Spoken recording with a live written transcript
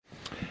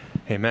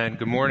Amen.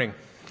 Good morning.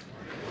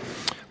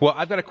 Well,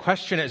 I've got a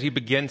question as we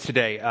begin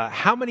today.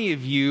 How many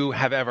of you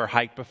have ever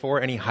hiked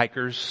before? Any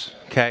hikers?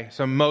 Okay,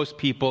 so most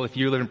people, if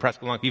you live in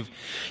Prescott long,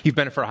 you've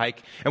been for a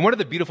hike. And one of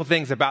the beautiful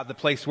things about the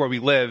place where we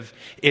live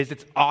is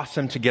it's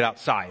awesome to get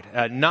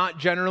outside. Not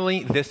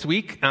generally this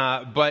week,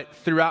 but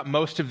throughout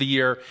most of the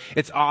year,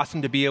 it's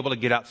awesome to be able to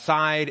get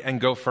outside and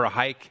go for a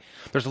hike.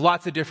 There's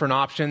lots of different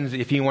options.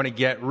 If you want to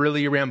get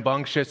really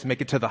rambunctious,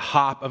 make it to the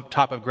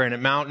top of Granite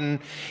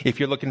Mountain. If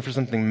you're looking for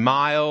something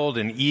mild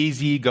and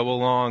easy, go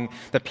along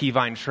the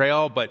Peavine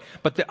Trail. But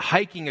the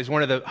hiking is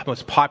one of the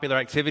most popular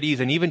activities.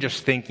 And even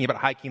just thinking about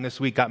hiking this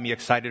week got me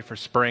excited for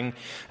spring.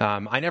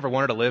 I never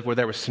wanted to live where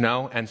there was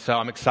snow, and so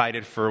I'm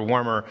excited for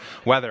warmer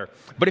weather.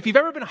 But if you've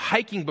ever been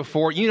hiking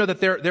before, you know that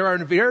there are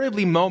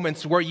invariably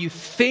moments where you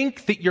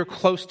think that you're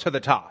close to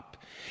the top.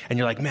 And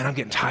you're like, man, I'm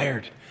getting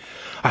tired.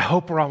 I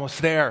hope we're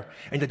almost there.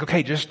 And you're like,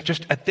 okay,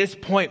 just at this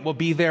point, we'll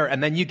be there.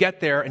 And then you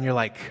get there and you're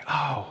like,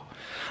 oh,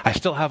 I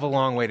still have a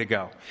long way to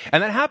go.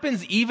 And that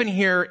happens even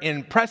here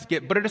in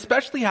Prescott, but it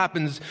especially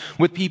happens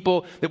with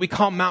people that we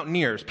call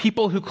mountaineers,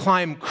 people who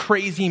climb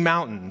crazy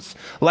mountains,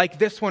 like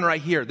this one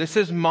right here. This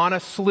is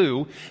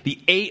Slough, the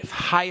 8th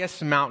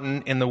highest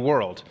mountain in the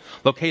world,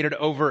 located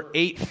over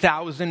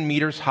 8,000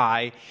 meters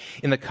high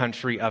in the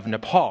country of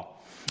Nepal.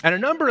 And a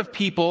number of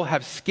people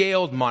have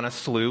scaled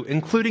Slough,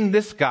 including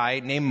this guy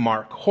named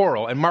Mark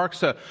Horrell. And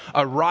Mark's a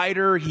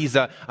writer. He's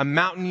a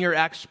mountaineer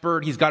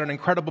expert. He's got an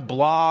incredible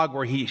blog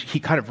where he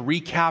kind of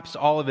recaps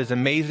all of his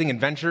amazing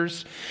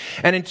adventures.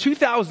 And in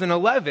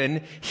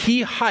 2011,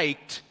 he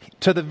hiked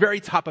to the very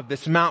top of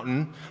this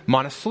mountain,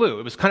 Slough.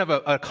 It was kind of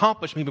an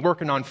accomplishment he'd been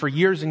working on for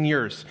years and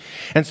years.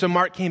 And so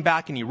Mark came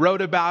back and he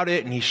wrote about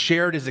it and he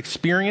shared his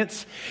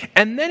experience.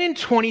 And then in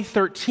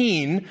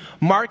 2013,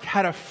 Mark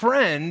had a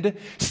friend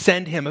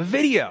send him a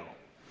video.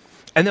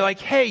 And they're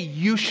like, hey,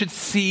 you should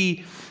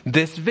see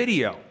this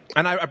video.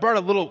 And I brought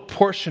a little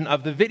portion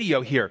of the video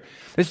here.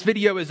 This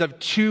video is of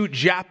two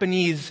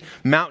Japanese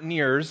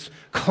mountaineers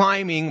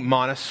climbing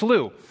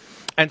Slough.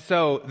 And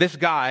so this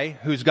guy,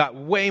 who's got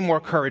way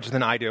more courage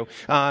than I do,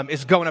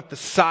 is going up the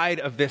side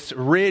of this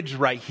ridge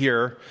right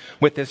here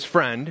with his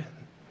friend.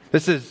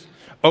 This is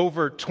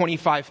over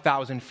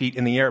 25,000 feet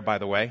in the air, by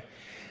the way.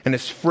 And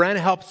his friend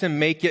helps him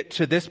make it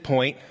to this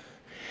point.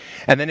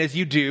 And then as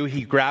you do,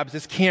 he grabs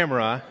his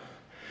camera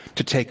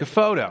to take a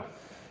photo,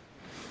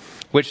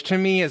 which to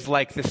me is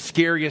like the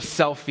scariest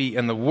selfie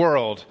in the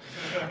world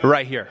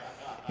right here.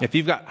 If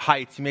you've got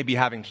heights, you may be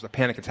having just a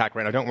panic attack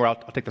right now. Don't worry,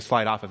 I'll take the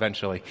slide off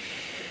eventually.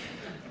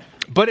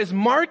 But as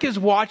Mark is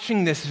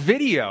watching this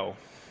video,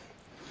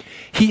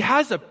 he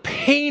has a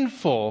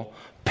painful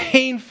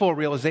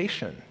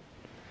realization.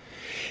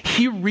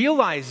 He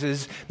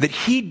realizes that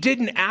he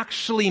didn't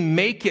actually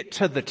make it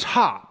to the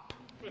top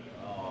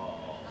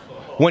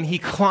when he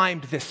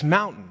climbed this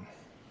mountain.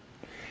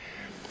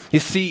 You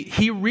see,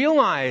 he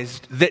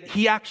realized that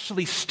he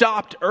actually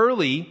stopped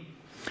early,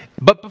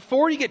 but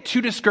before you get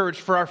too discouraged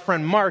for our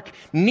friend Mark,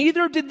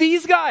 neither did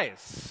these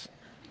guys.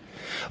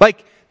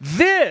 Like,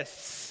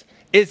 this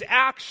is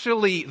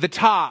actually the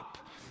top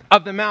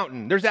of the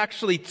mountain. There's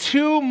actually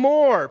two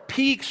more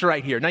peaks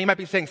right here. Now you might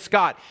be saying,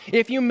 Scott,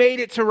 if you made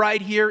it to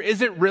right here,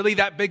 is it really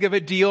that big of a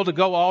deal to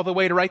go all the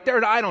way to right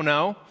there? I don't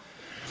know.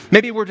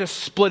 Maybe we're just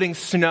splitting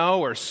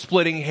snow or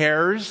splitting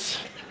hairs.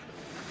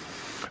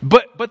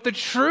 But the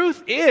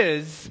truth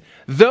is,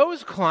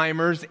 those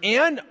climbers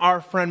and our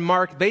friend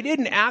Mark, they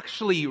didn't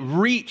actually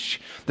reach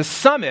the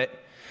summit.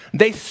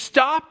 They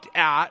stopped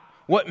at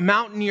what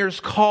mountaineers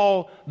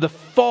call the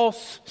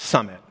false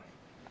summit.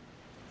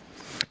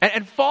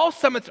 And false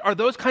summits are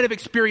those kind of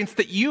experience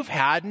that you've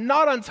had,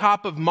 not on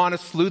top of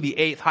Slough, the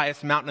 8th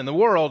highest mountain in the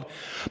world,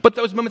 but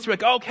those moments where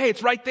you're like, okay,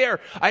 it's right there.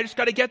 I just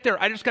got to get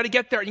there. And you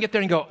get there and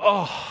you go,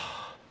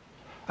 oh,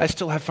 I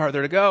still have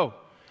farther to go.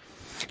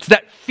 It's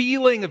that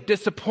feeling of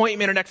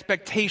disappointment and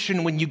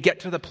expectation when you get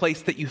to the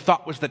place that you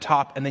thought was the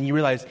top and then you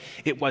realize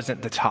it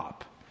wasn't the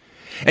top.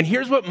 And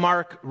here's what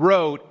Mark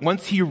wrote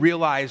once he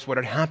realized what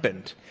had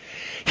happened.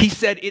 He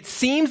said, it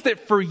seems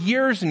that for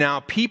years now,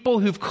 people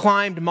who've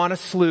climbed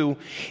Slough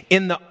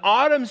in the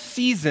autumn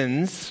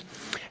seasons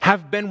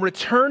have been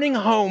returning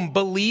home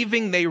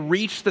believing they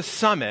reached the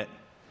summit,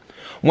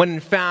 when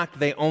in fact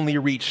they only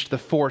reached the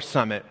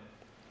foresummit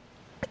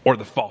or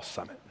the false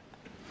summit.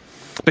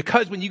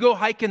 Because when you go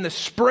hike in the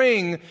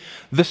spring,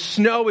 the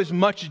snow is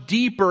much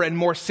deeper and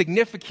more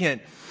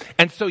significant.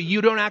 And so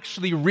you don't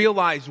actually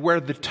realize where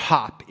the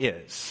top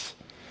is.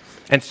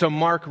 And so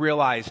Mark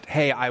realized,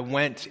 hey, I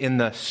went in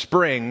the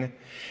spring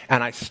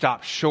and I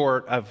stopped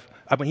short of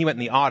when he went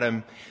in the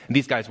autumn, and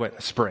these guys went in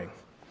the spring.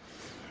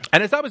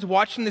 And as I was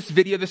watching this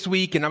video this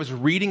week and I was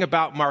reading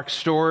about Mark's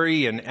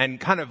story and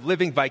kind of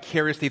living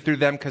vicariously through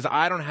them, because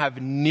I don't have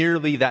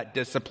nearly that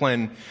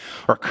discipline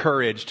or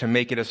courage to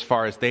make it as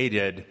far as they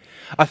did,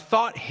 a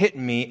thought hit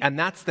me, and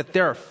that's that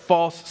there are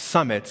false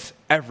summits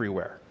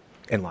everywhere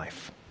in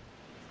life.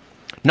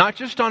 Not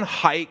just on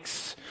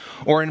hikes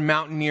or in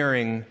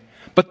mountaineering,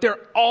 but there are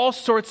all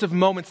sorts of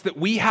moments that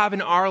we have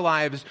in our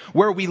lives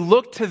where we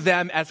look to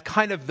them as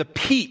kind of the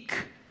peak.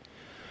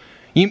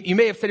 You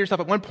may have said to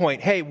yourself at one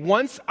point, hey,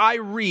 once I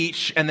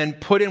reach and then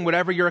put in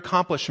whatever your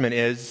accomplishment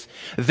is,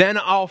 then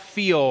I'll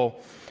feel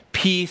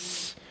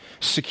peace,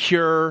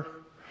 secure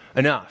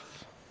enough.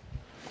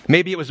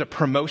 Maybe it was a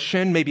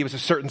promotion. Maybe it was a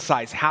certain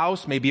size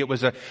house. Maybe it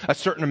was a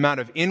certain amount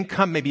of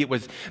income. Maybe it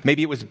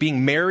was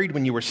being married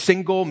when you were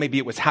single. Maybe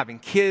it was having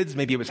kids.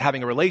 Maybe it was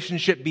having a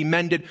relationship be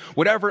mended.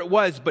 Whatever it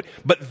was. But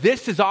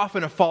this is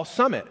often a false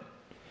summit.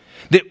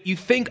 That you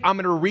think I'm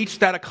going to reach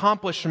that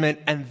accomplishment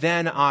and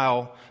then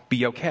I'll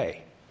be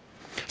okay.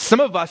 Some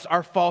of us,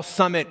 our false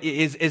summit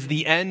is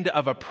the end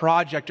of a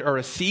project or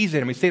a season.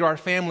 And we say to our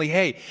family,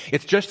 hey,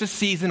 it's just a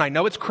season. I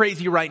know it's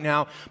crazy right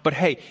now, but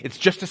hey, it's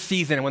just a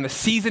season. And when the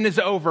season is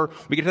over,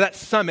 we get to that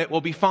summit,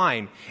 we'll be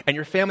fine. And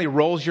your family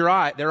rolls their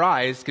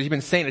eyes because you've been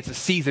saying it's a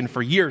season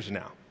for years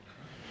now.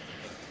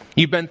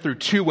 You've been through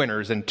 2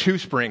 winters and 2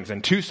 springs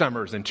and 2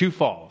 summers and 2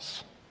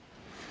 falls.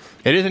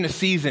 It isn't a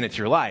season, it's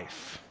your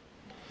life.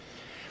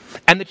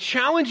 And the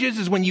challenge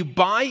is when you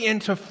buy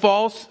into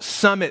false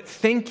summit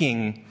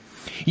thinking,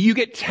 you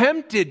get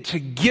tempted to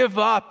give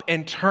up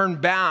and turn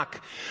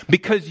back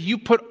because you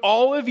put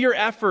all of your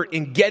effort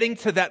in getting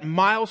to that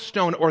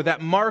milestone or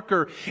that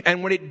marker.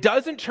 And when it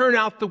doesn't turn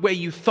out the way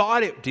you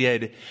thought it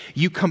did,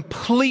 you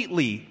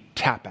completely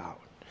tap out.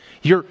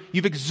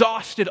 You've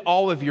exhausted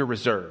all of your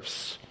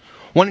reserves.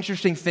 One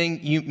interesting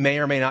thing you may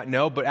or may not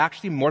know, but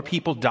actually more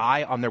people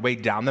die on their way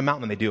down the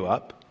mountain than they do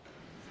up.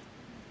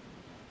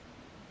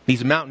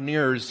 These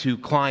mountaineers who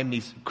climb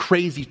these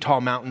crazy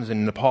tall mountains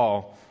in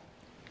Nepal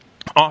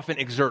often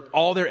exert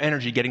all their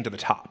energy getting to the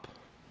top,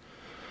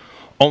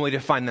 only to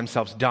find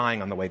themselves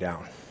dying on the way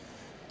down.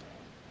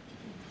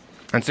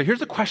 And so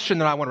here's a question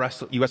that I want to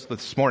wrestle you with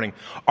this morning.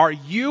 Are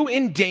you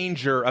in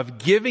danger of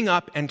giving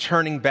up and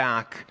turning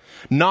back,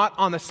 not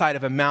on the side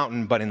of a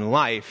mountain, but in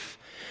life,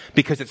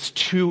 because it's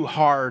too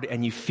hard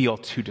and you feel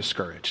too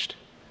discouraged?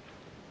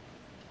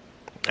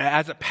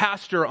 As a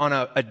pastor on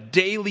a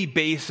daily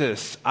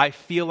basis, I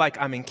feel like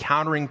I'm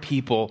encountering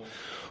people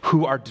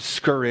who are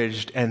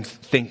discouraged and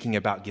thinking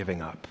about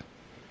giving up.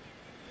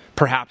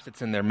 Perhaps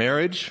it's in their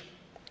marriage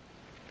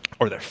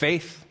or their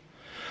faith.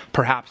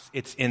 Perhaps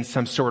it's in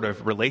some sort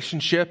of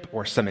relationship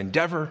or some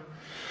endeavor.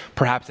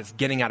 Perhaps it's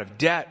getting out of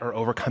debt or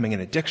overcoming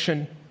an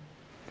addiction.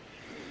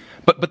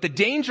 But the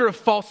danger of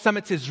false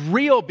summits is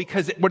real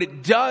because what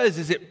it does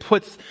is it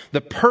puts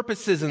the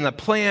purposes and the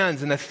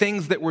plans and the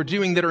things that we're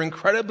doing that are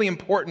incredibly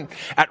important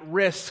at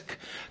risk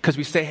because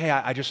we say, hey,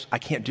 I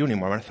can't do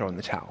anymore. I'm going to throw in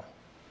the towel.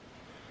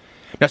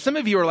 Now, some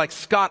of you are like,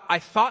 Scott, I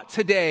thought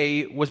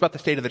today was about the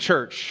state of the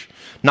church,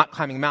 not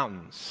climbing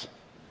mountains.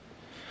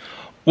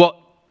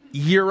 Well,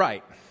 you're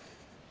right.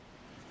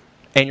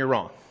 And you're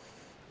wrong.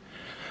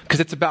 Because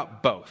it's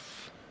about both.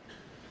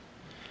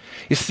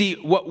 You see,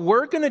 what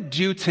we're going to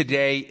do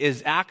today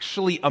is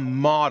actually a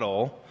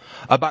model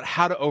about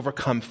how to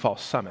overcome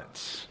false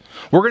summits.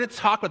 We're going to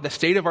talk about the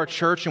state of our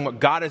church and what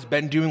God has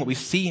been doing, what we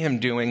see him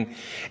doing.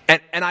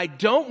 And I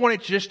don't want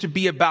it just to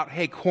be about,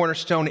 hey,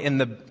 Cornerstone in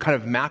the kind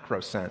of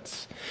macro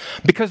sense.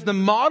 Because the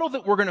model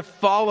that we're going to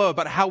follow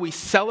about how we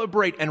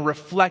celebrate and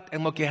reflect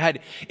and look ahead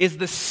is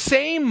the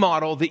same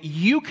model that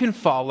you can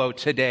follow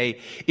today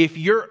if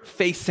you're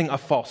facing a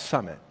false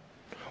summit.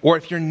 Or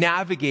if you're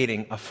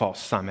navigating a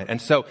false summit. And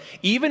so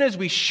even as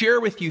we share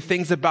with you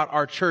things about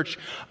our church,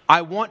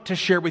 I want to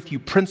share with you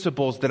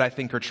principles that I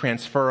think are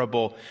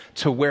transferable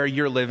to where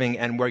you're living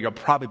and where you'll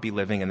probably be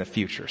living in the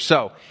future.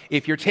 So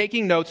if you're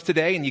taking notes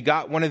today and you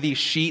got one of these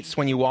sheets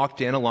when you walked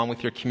in along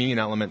with your communion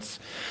elements,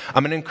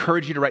 I'm going to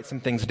encourage you to write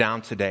some things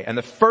down today. And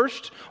the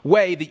first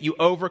way that you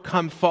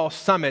overcome false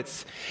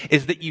summits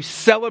is that you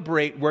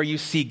celebrate where you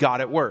see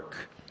God at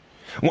work.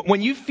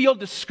 When you feel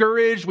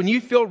discouraged, when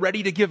you feel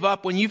ready to give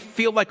up, when you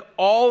feel like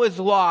all is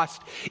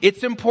lost,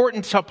 it's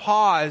important to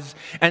pause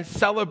and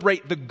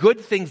celebrate the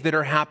good things that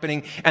are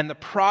happening and the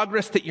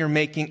progress that you're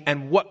making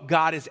and what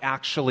God is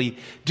actually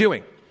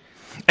doing.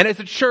 And as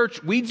a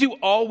church, we do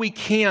all we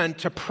can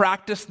to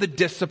practice the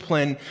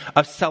discipline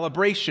of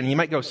celebration. You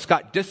might go,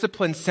 Scott,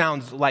 discipline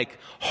sounds like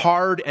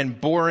hard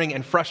and boring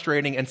and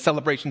frustrating, and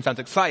celebration sounds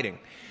exciting.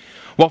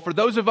 Well, for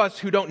those of us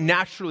who don't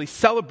naturally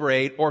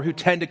celebrate or who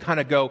tend to kind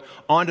of go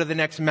onto the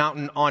next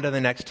mountain, onto the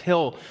next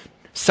hill,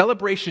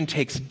 celebration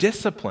takes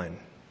discipline.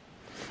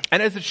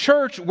 And as a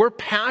church, we're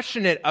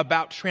passionate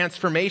about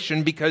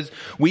transformation because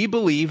we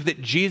believe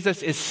that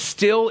Jesus is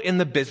still in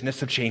the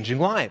business of changing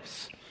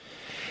lives.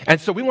 And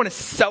so we want to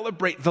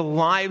celebrate the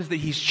lives that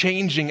he's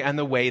changing and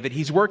the way that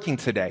he's working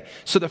today.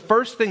 So the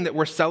first thing that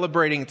we're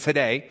celebrating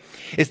today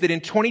is that in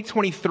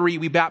 2023,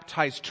 we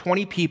baptized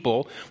 20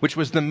 people, which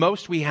was the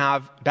most we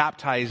have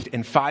baptized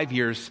in 5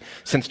 years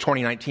since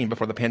 2019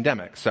 before the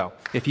pandemic. So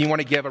if you want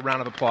to give a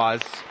round of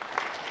applause,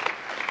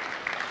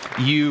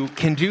 you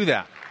can do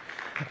that.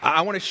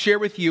 I want to share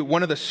with you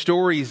one of the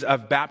stories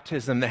of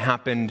baptism that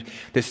happened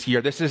this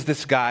year. This is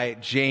this guy,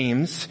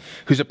 James,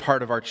 who's a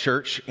part of our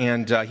church,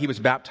 and he was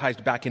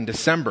baptized back in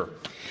December.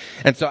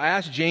 And so I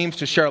asked James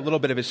to share a little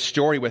bit of his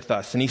story with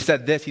us. And he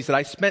said this, he said,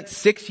 I spent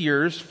 6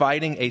 years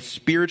fighting a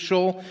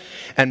spiritual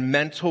and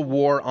mental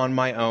war on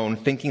my own,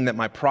 thinking that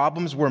my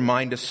problems were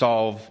mine to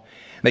solve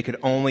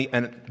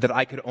and that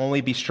I could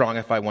only be strong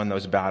if I won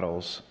those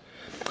battles.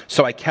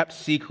 So I kept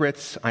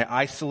secrets, I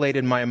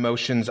isolated my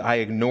emotions, I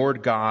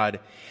ignored God,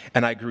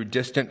 and I grew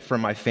distant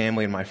from my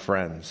family and my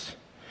friends.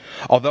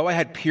 Although I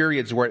had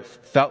periods where it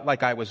felt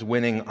like I was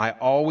winning, I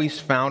always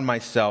found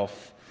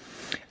myself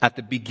at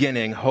the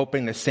beginning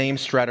hoping the same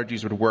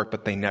strategies would work,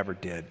 but they never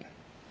did.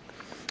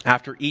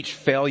 After each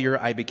failure,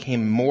 I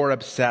became more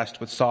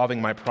obsessed with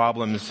solving my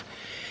problems,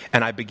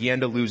 and I began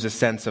to lose a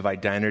sense of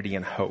identity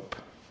and hope.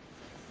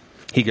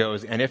 He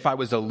goes, and if I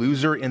was a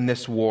loser in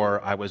this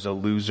war, I was a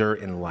loser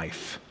in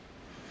life.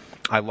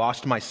 I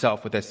lost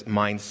myself with this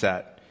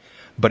mindset,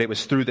 but it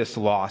was through this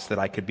loss that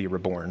I could be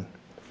reborn.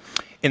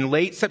 In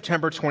late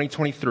September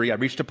 2023, I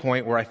reached a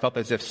point where I felt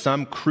as if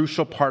some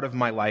crucial part of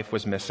my life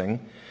was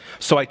missing.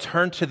 So I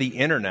turned to the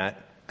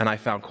internet and I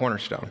found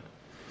Cornerstone.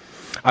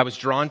 I was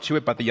drawn to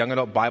it by the young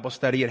adult Bible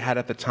study it had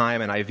at the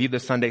time, and I viewed the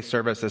Sunday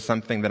service as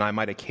something that I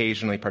might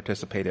occasionally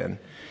participate in.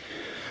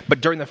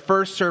 But during the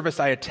first service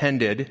I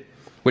attended,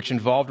 which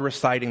involved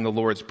reciting the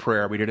Lord's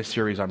Prayer, we did a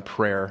series on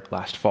prayer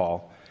last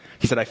fall,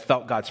 he said, I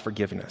felt God's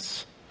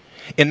forgiveness.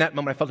 In that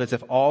moment, I felt as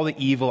if all the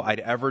evil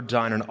I'd ever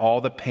done and all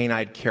the pain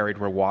I'd carried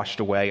were washed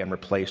away and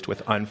replaced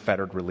with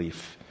unfettered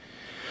relief.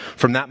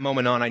 From that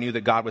moment on, I knew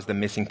that God was the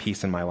missing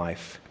piece in my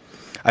life.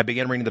 I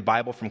began reading the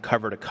Bible from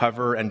cover to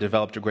cover and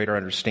developed a greater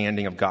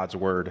understanding of God's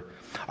Word.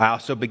 I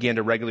also began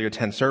to regularly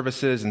attend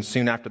services, and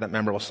soon after that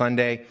memorable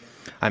Sunday,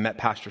 I met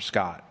Pastor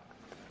Scott.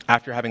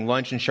 After having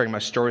lunch and sharing my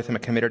story with him, I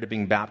committed to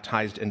being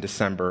baptized in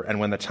December. And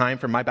when the time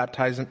for my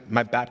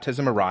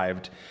baptism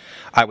arrived,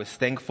 I was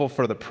thankful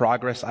for the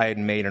progress I had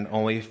made in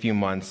only a few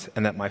months,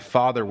 and that my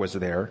father was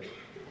there,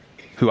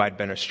 who I'd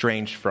been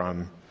estranged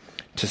from,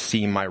 to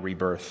see my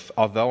rebirth.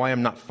 Although I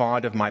am not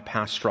fond of my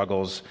past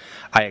struggles,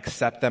 I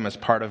accept them as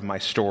part of my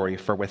story,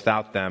 for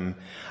without them,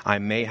 I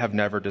may have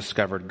never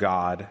discovered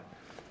God,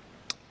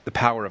 the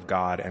power of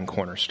God, and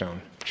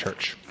Cornerstone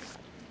Church.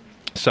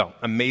 So,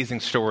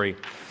 amazing story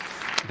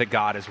that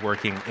God is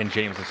working in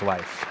James's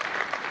life.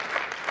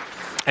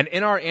 And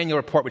in our annual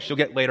report, which you'll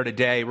get later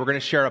today, we're going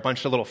to share a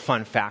bunch of little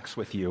fun facts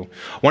with you.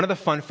 One of the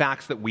fun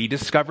facts that we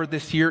discovered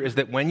this year is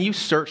that when you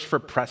search for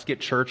Prescott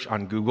Church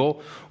on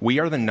Google, we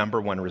are the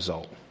 #1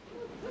 result.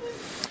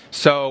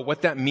 So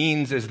what that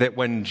means is that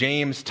when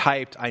James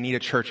typed, I need a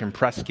church in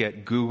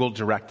Prescott, Google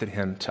directed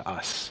him to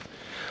us,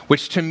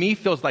 which to me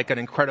feels like an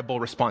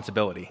incredible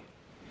responsibility.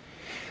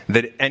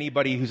 That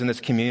anybody who's in this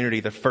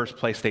community, the first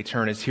place they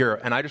turn is here.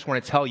 And I just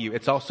want to tell you,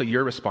 it's also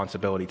your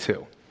responsibility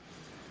too.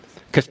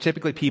 Because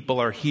typically people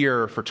are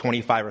here for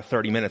 25 or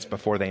 30 minutes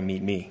before they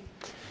meet me.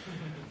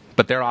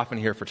 But they're often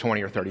here for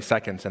 20 or 30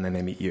 seconds and then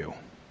they meet you.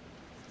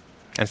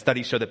 And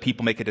studies show that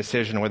people make a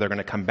decision whether they're going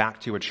to come back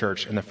to a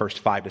church in the first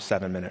 5 to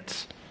 7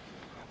 minutes,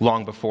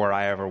 long before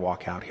I ever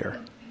walk out here.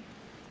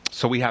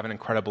 So we have an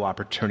incredible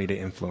opportunity to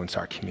influence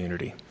our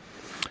community.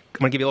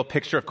 I'm going to give you a little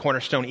picture of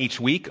Cornerstone each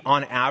week.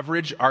 On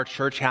average, our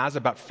church has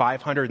about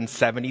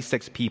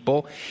 576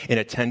 people in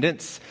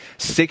attendance.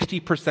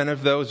 60%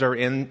 of those are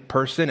in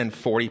person and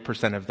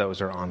 40% of those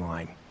are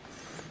online.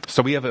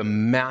 So we have a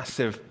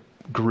massive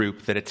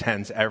group that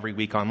attends every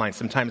week online.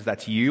 Sometimes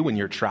that's you when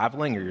you're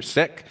traveling or you're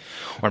sick,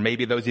 or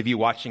maybe those of you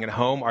watching at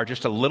home are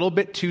just a little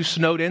bit too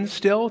snowed in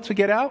still to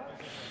get out.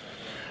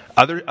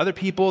 Other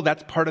people,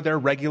 that's part of their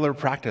regular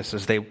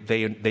practices. They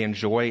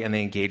enjoy and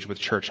they engage with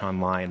church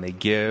online. They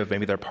give.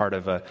 Maybe they're part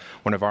of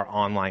one of our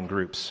online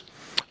groups.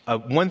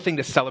 One thing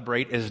to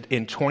celebrate is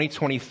in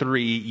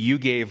 2023, you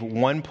gave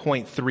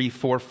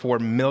 $1.344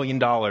 million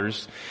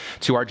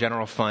to our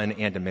general fund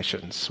and to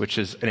missions, which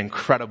is an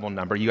incredible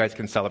number. You guys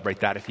can celebrate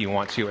that if you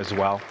want to as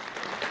well.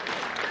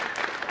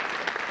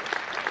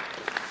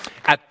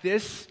 At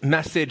this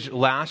message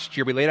last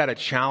year, we laid out a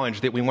challenge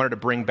that we wanted to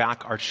bring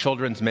back our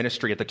children's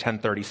ministry at the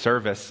 10:30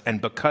 service.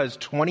 And because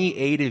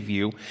 28 of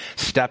you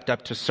stepped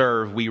up to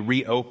serve, we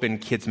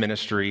reopened kids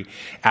ministry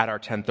at our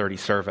 10:30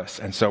 service.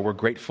 And so we're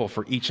grateful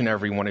for each and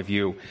every one of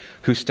you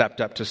who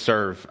stepped up to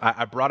serve.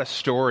 I brought a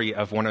story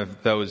of one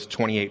of those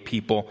 28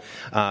 people.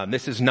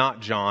 This is not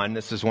John.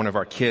 This is one of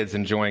our kids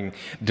enjoying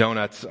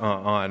donuts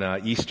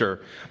on Easter.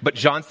 But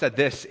John said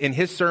this, in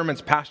his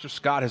sermons, Pastor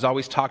Scott has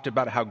always talked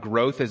about how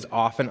growth is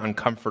often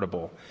uncomfortable,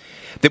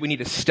 that we need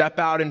to step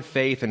out in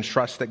faith and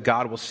trust that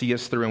God will see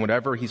us through in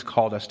whatever he's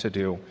called us to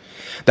do.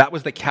 That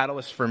was the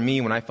catalyst for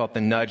me when I felt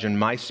the nudge in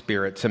my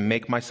spirit to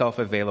make myself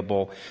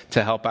available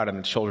to help out in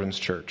the children's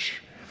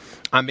church.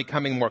 I'm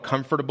becoming more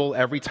comfortable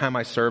every time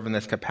I serve in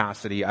this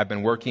capacity. I've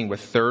been working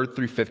with 3rd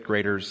through 5th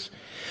graders.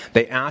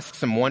 They ask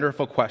some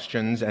wonderful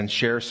questions and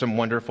share some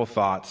wonderful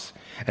thoughts,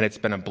 and it's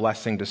been a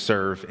blessing to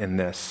serve in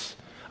this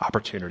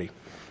opportunity.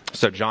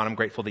 So John, I'm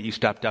grateful that you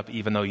stepped up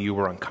even though you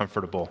were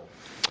uncomfortable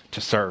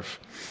to serve.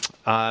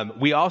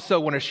 We also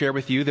want to share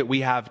with you that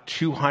we have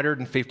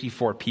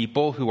 254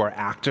 people who are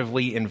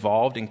actively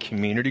involved in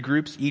community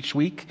groups each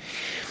week,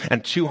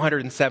 and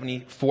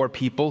 274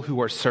 people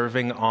who are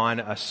serving on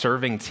a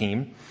serving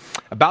team.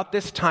 About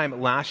this time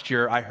last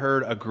year, I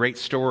heard a great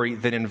story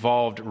that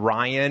involved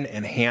Ryan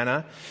and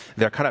Hannah.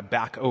 They're kind of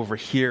back over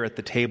here at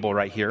the table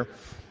right here.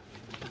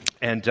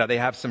 and they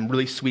have some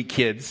really sweet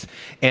kids.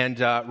 And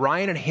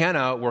Ryan and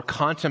Hannah were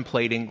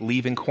contemplating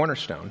leaving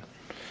Cornerstone.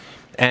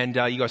 And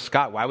you go,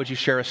 Scott, why would you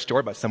share a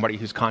story about somebody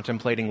who's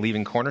contemplating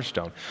leaving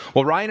Cornerstone?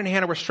 Well, Ryan and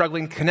Hannah were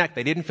struggling to connect.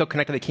 They didn't feel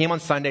connected. They came on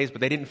Sundays, but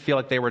they didn't feel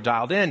like they were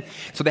dialed in.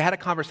 So they had a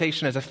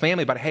conversation as a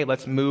family about, hey,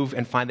 let's move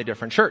and find a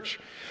different church.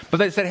 But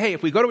they said, hey,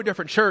 if we go to a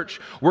different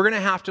church, we're going to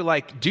have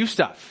to do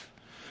stuff.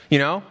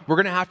 We're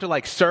going to have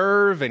to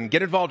serve and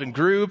get involved in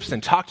groups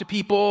and talk to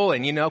people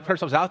and, put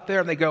ourselves out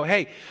there. And they go,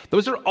 hey,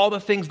 those are all the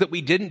things that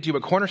we didn't do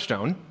at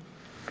Cornerstone.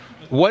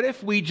 What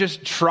if we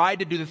just tried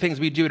to do the things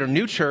we do at our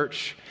new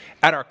church,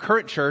 at our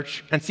current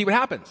church, and see what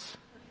happens?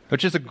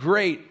 Which is a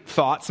great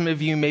thought. Some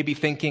of you may be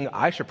thinking,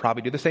 I should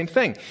probably do the same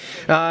thing.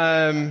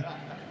 And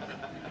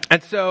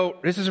so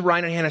this is what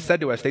Ryan and Hannah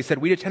said to us. They said,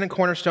 we attended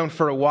Cornerstone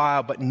for a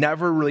while, but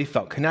never really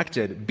felt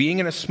connected. Being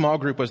in a small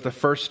group was the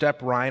first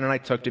step Ryan and I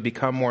took to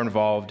become more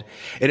involved.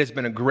 It has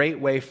been a great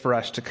way for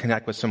us to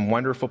connect with some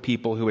wonderful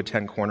people who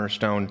attend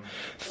Cornerstone.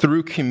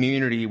 Through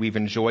community, we've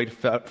enjoyed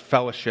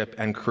fellowship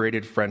and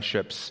created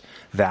friendships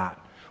that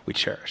we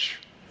cherish.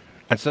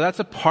 And so that's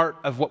a part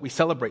of what we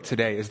celebrate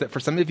today, is that for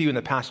some of you in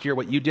the past year,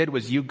 what you did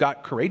was you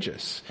got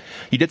courageous.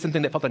 You did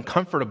something that felt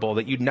uncomfortable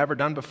that you'd never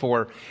done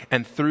before,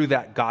 and through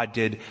that, God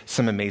did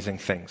some amazing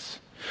things.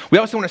 We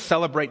also want to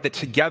celebrate that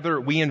together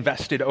we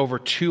invested over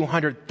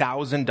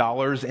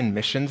 $200,000 in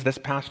missions this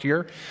past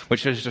year,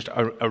 which is just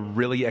a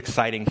really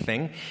exciting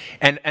thing.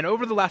 And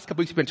over the last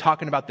couple weeks, we've been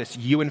talking about this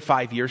you in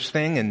 5 years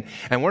thing. And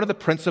one of the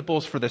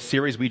principles for the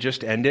series we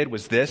just ended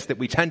was this, that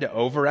we tend to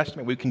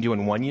overestimate what we can do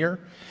in 1 year,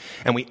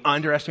 and we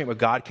underestimate what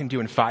God can do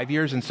in 5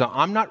 years. And so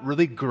I'm not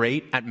really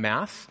great at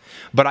math,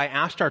 but I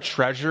asked our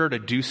treasurer to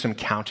do some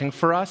counting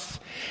for us.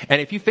 And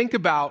if you think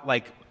about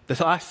this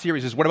last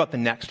series is what about the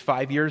next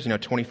 5 years,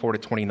 24 to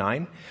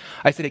 29?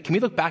 I said, hey, can we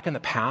look back in the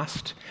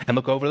past and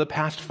look over the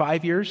past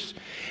 5 years?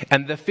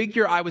 And the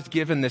figure I was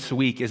given this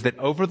week is that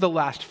over the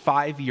last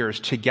 5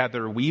 years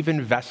together, we've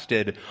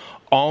invested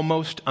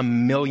almost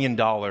 $1 million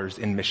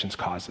in missions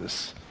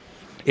causes.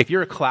 If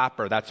you're a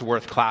clapper, that's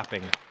worth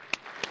clapping.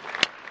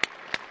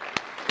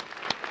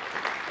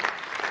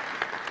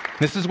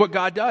 This is what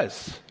God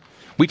does.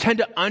 We tend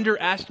to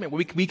underestimate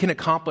what we can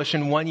accomplish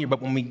in 1 year,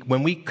 but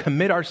when we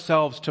commit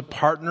ourselves to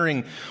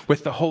partnering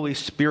with the Holy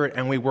Spirit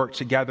and we work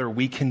together,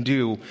 we can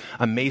do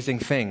amazing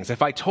things.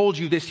 If I told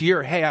you this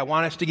year, hey, I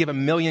want us to give $1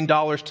 million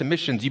to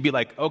missions, you'd be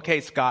like, okay,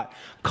 Scott,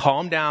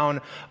 calm down.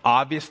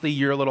 Obviously,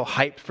 you're a little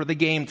hyped for the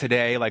game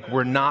today.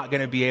 We're not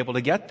going to be able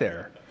to get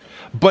there.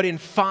 But in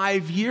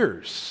 5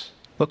 years,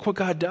 look what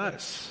God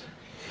does.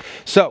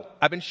 So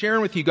I've been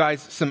sharing with you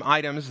guys some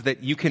items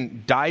that you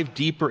can dive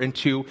deeper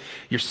into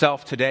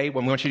yourself today.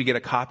 We want you to get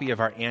a copy of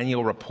our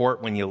annual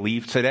report when you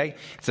leave today.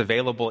 It's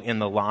available in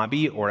the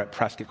lobby or at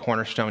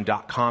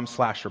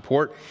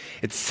prescottcornerstone.com/report.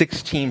 It's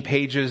 16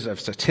 pages of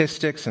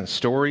statistics and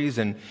stories,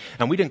 and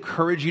we'd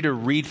encourage you to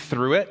read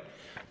through it,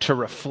 to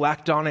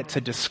reflect on it,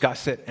 to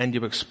discuss it, and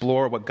to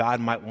explore what God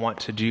might want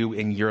to do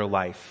in your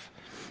life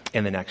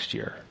in the next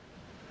year.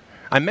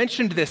 I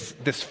mentioned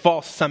this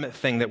fall summit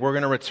thing that we're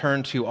going to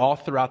return to all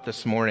throughout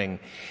this morning.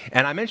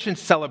 And I mentioned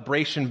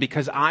celebration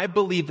because I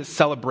believe that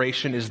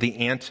celebration is the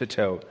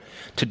antidote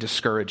to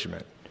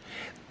discouragement.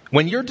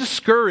 When you're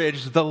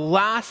discouraged, the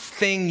last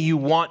thing you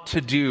want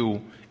to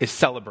do is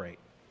celebrate.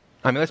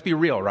 I mean, let's be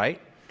real, right?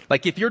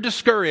 If you're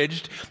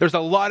discouraged, there's a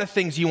lot of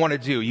things you want to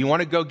do. You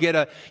want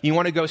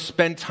to go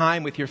spend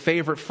time with your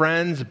favorite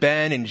friends,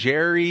 Ben and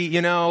Jerry,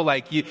 you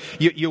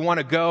want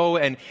to go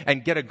and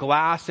get a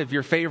glass of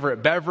your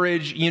favorite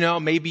beverage,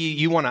 maybe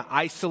you want to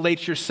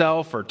isolate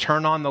yourself or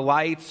turn on the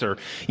lights or,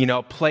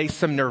 play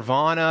some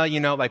Nirvana,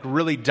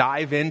 really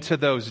dive into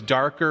those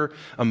darker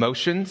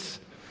emotions.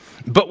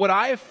 But what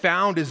I have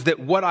found is that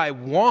what I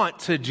want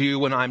to do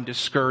when I'm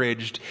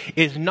discouraged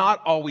is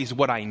not always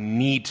what I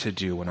need to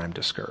do when I'm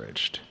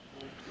discouraged.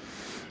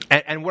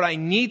 And what I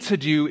need to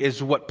do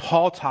is what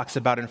Paul talks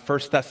about in 1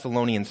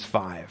 Thessalonians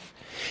 5.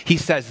 He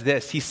says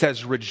this, he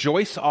says,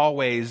 rejoice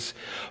always,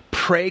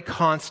 pray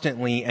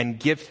constantly, and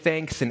give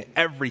thanks in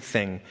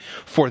everything,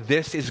 for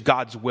this is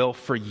God's will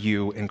for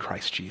you in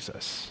Christ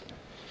Jesus.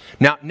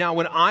 Now,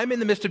 when I'm in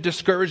the midst of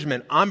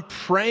discouragement, I'm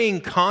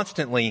praying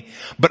constantly,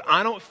 but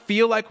I don't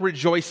feel like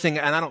rejoicing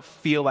and I don't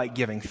feel like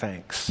giving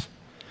thanks.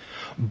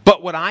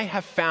 But what I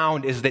have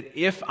found is that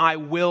if I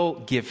will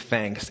give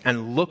thanks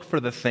and look for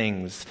the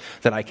things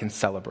that I can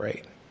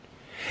celebrate,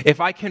 if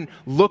I can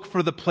look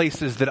for the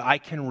places that I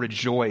can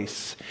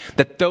rejoice,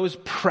 that those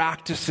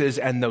practices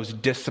and those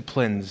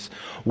disciplines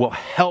will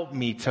help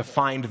me to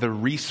find the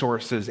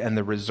resources and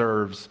the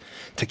reserves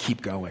to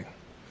keep going.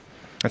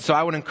 And so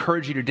I would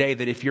encourage you today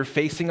that if you're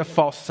facing a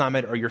false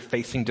summit or you're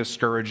facing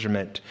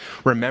discouragement,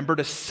 remember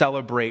to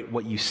celebrate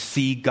what you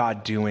see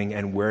God doing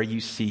and where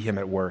you see him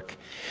at work,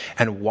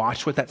 and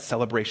watch what that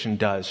celebration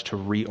does to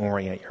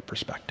reorient your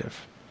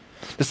perspective.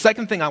 The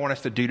second thing I want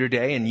us to do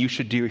today, and you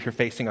should do if you're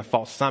facing a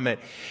false summit,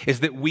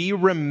 is that we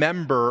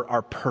remember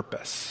our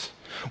purpose.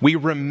 We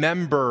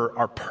remember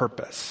our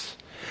purpose.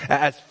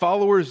 As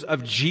followers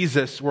of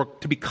Jesus, we're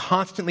to be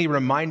constantly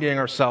reminding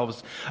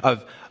ourselves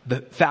of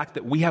the fact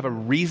that we have a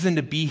reason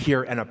to be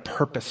here and a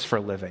purpose for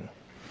living.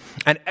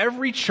 And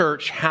every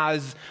church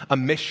has a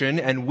mission,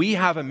 and we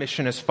have a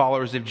mission as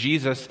followers of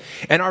Jesus.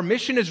 And our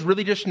mission is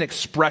really just an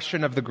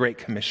expression of the Great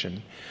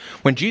Commission.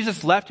 When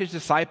Jesus left his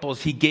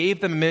disciples, he gave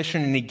them a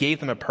mission and he gave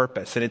them a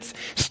purpose. And it's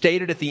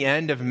stated at the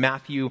end of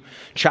Matthew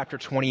chapter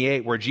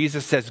 28, where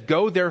Jesus says,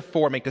 "Go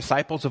therefore, make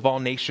disciples of all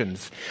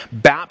nations,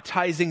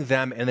 baptizing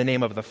them in the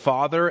name of the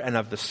Father and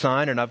of the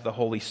Son and of the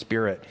Holy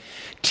Spirit,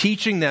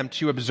 teaching them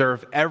to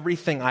observe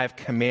everything I have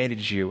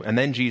commanded you." And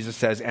then Jesus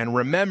says, "And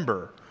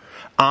remember,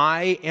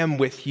 I am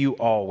with you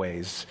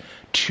always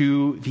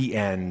to the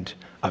end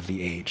of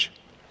the age."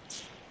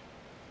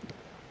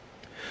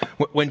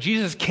 When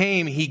Jesus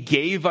came, he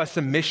gave us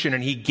a mission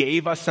and he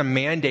gave us a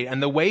mandate.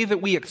 And the way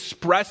that we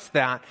express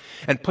that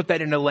and put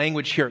that into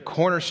language here at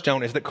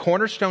Cornerstone is that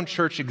Cornerstone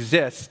Church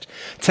exists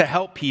to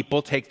help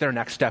people take their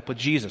next step with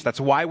Jesus.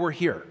 That's why we're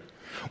here.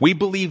 We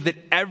believe that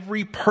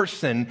every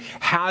person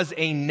has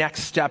a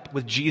next step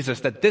with Jesus,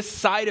 that this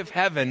side of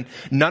heaven,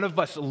 none of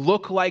us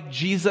look like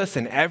Jesus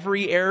in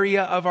every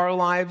area of our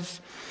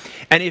lives.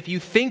 And if you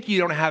think you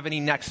don't have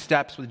any next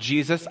steps with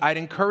Jesus, I'd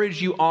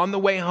encourage you on the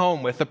way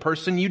home with the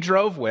person you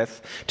drove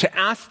with to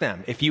ask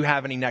them if you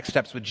have any next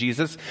steps with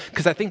Jesus,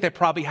 because I think they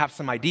probably have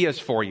some ideas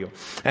for you.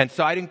 And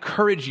so I'd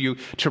encourage you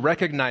to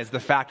recognize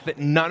the fact that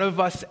none of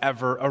us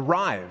ever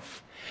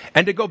arrive.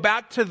 And to go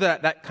back to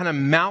that kind of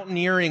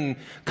mountaineering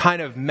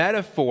kind of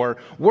metaphor,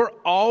 we're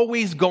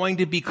always going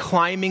to be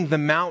climbing the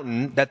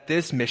mountain that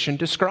this mission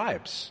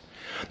describes.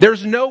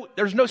 There's no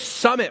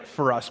summit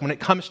for us when it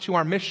comes to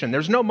our mission.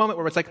 There's no moment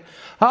where it's like,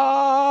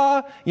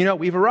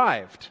 we've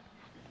arrived.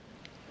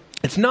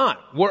 It's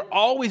not. We're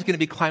always going to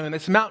be climbing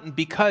this mountain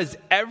because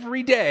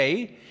every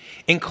day,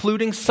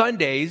 including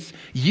Sundays,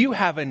 you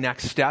have a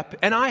next step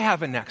and I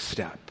have a next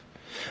step.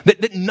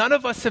 That none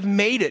of us have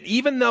made it.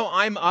 Even though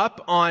I'm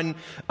up on,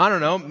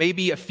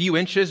 maybe a few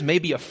inches,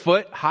 maybe a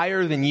foot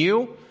higher than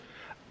you,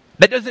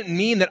 that doesn't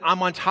mean that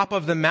I'm on top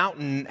of the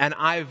mountain and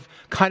I've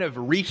kind of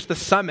reached the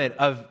summit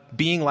of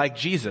being like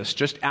Jesus.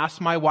 Just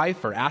ask my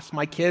wife or ask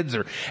my kids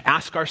or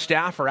ask our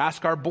staff or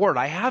ask our board.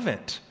 I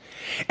haven't.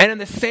 And in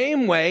the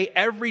same way,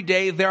 every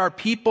day there are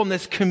people in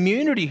this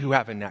community who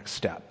have a next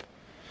step.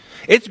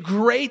 It's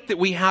great that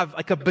we have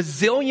like a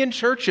bazillion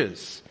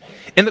churches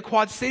in the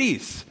Quad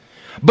Cities.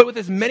 But with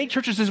as many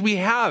churches as we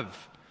have,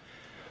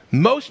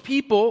 most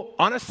people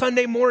on a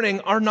Sunday morning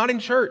are not in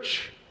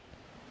church.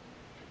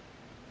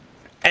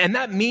 And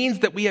that means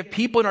that we have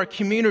people in our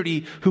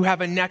community who have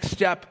a next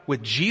step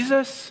with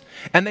Jesus,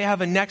 and they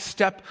have a next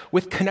step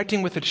with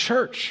connecting with the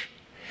church.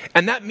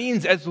 And that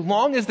means as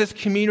long as this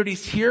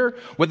community's here,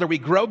 whether we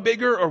grow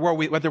bigger or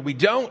whether we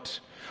don't,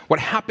 what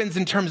happens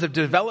in terms of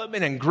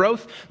development and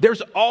growth,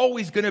 there's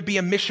always going to be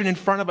a mission in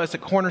front of us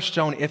at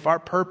Cornerstone if our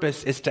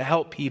purpose is to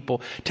help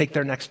people take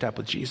their next step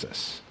with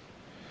Jesus.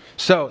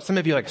 So some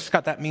of you are like,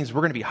 Scott, that means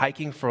we're going to be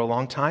hiking for a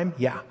long time?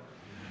 Yeah.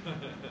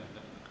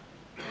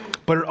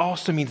 But it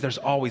also means there's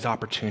always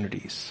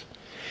opportunities.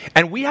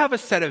 And we have a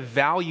set of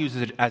values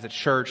as a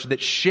church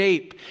that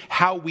shape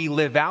how we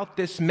live out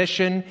this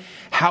mission,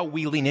 how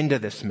we lean into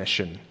this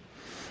mission.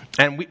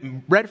 And we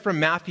read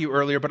from Matthew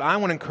earlier, but I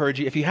want to encourage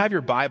you, if you have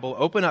your Bible,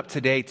 open up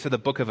today to the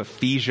book of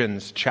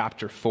Ephesians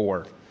chapter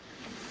 4.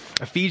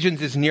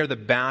 Ephesians is near the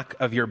back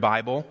of your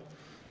Bible.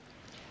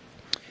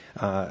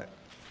 The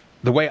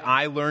way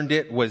I learned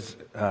it was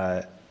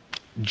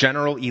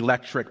General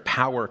Electric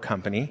Power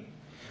Company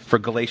for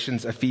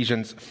Galatians,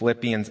 Ephesians,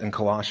 Philippians, and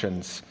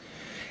Colossians.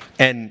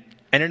 And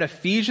in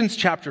Ephesians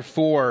chapter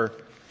 4,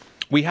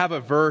 we have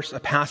a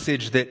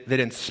passage that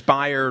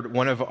inspired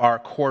one of our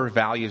core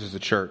values as a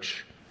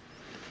church.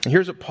 And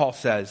here's what Paul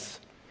says.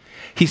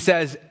 He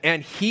says,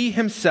 "And he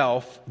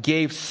himself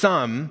gave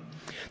some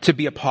to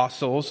be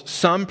apostles,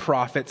 some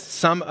prophets,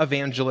 some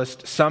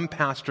evangelists, some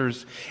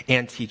pastors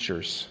and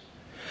teachers,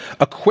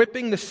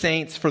 equipping the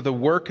saints for the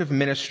work of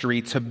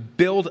ministry to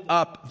build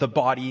up the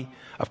body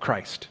of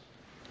Christ."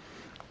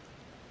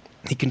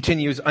 He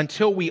continues,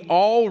 "Until we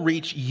all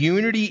reach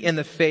unity in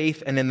the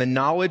faith and in the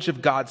knowledge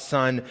of God's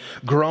Son,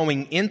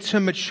 growing into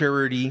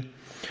maturity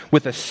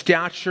with a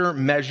stature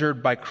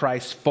measured by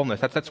Christ's fullness."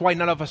 That's why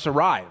none of us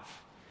arrive.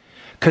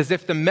 Because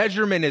if the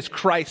measurement is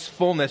Christ's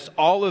fullness,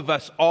 all of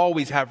us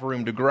always have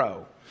room to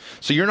grow.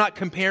 So you're not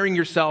comparing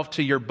yourself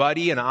to your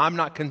buddy, and I'm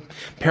not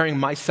comparing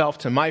myself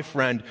to my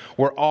friend.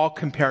 We're all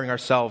comparing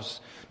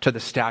ourselves to the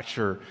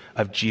stature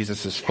of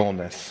Jesus'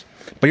 fullness.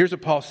 But here's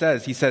what Paul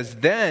says. He says,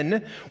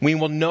 "Then we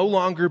will no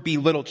longer be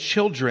little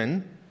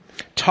children,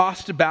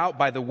 tossed about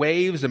by the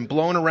waves and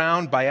blown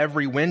around by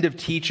every wind of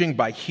teaching,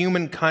 by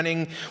human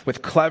cunning,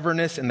 with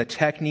cleverness and the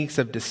techniques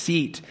of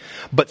deceit.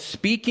 But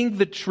speaking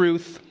the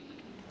truth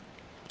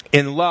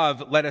in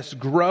love, let us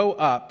grow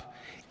up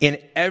in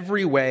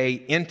every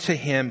way into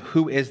him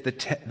who is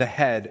the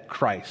head,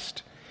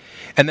 Christ."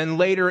 And then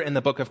later in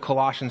the book of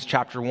Colossians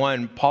chapter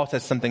 1, Paul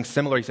says something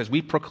similar. He says,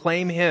 "We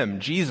proclaim him,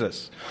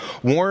 Jesus,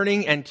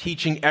 warning and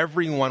teaching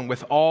everyone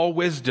with all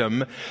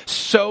wisdom,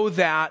 so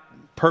that,"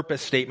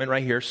 purpose statement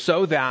right here,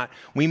 "so that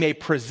we may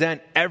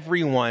present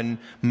everyone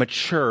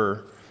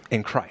mature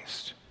in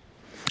Christ.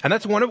 And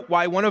that's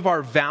why one of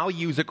our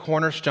values at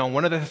Cornerstone,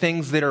 one of the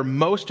things that are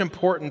most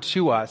important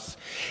to us,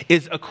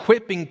 is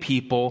equipping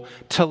people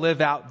to live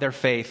out their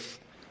faith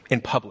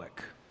in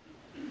public.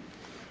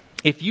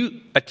 If you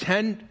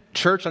attend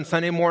church on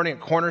Sunday morning at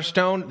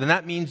Cornerstone, then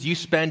that means you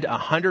spend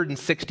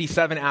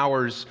 167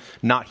 hours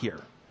not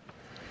here.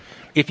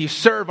 If you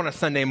serve on a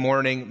Sunday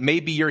morning,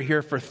 maybe you're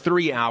here for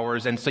 3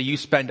 hours, and so you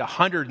spend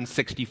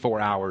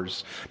 164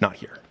 hours not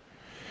here.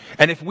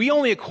 And if we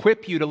only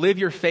equip you to live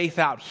your faith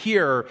out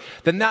here,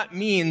 then that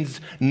means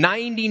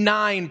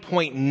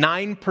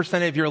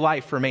 99.9% of your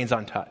life remains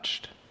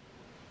untouched.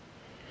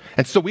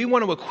 And so we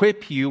want to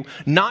equip you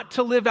not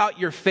to live out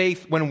your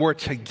faith when we're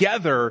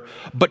together,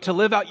 but to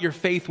live out your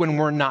faith when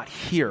we're not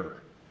here.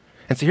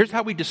 And so here's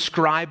how we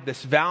describe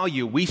this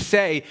value. We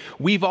say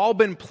we've all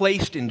been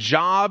placed in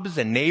jobs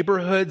and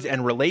neighborhoods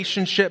and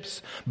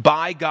relationships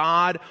by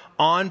God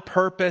on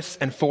purpose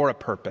and for a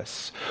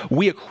purpose.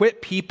 We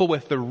equip people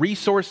with the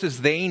resources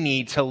they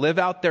need to live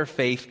out their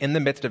faith in the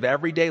midst of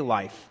everyday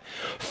life,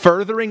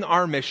 furthering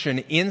our mission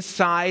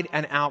inside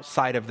and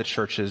outside of the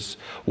church's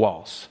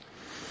walls.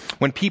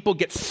 When people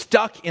get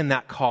stuck in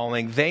that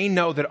calling, they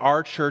know that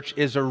our church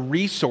is a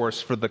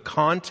resource for the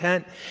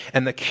content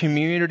and the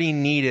community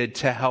needed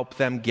to help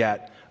them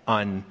get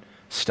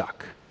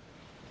unstuck.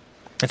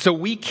 And so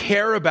we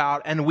care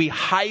about and we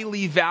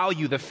highly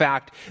value the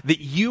fact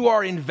that you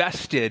are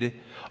invested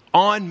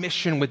on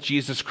mission with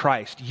Jesus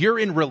Christ. You're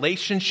in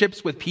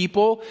relationships with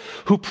people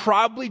who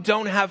probably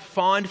don't have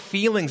fond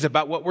feelings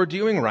about what we're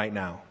doing right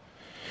now.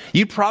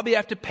 You'd probably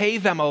have to pay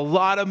them a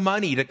lot of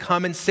money to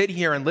come and sit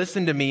here and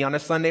listen to me on a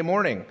Sunday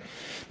morning.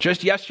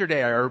 Just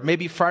yesterday, or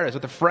maybe Friday, I was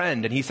with a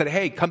friend, and he said,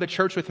 hey, come to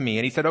church with me.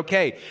 And he said,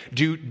 okay,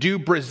 do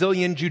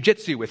Brazilian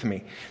jiu-jitsu with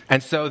me.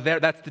 And so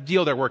that's the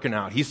deal they're working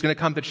out. He's going to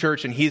come to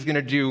church, and he's going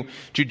to do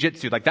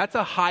jiu-jitsu. Like, that's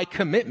a high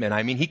commitment.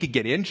 I mean, he could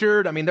get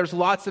injured. I mean, there's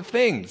lots of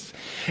things.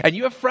 And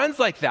you have friends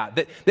like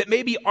that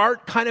maybe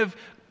aren't kind of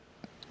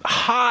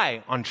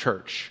high on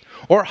church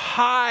or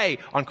high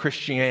on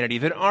Christianity,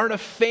 that aren't a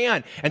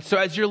fan. And so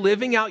as you're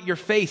living out your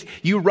faith,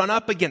 you run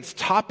up against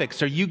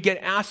topics or you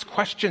get asked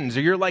questions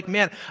or you're like,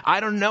 man,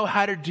 I don't know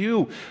how to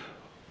do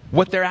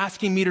what they're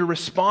asking me to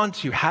respond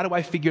to. How do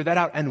I figure that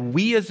out? And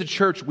we as a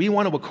church, we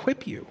want to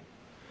equip you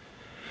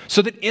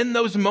so that in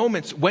those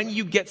moments when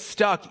you get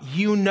stuck,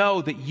 you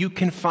know that you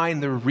can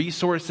find the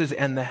resources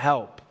and the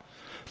help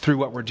through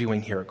what we're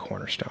doing here at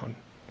Cornerstone.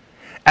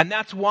 And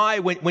that's why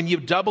when you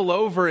double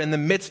over in the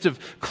midst of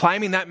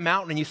climbing that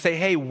mountain and you say,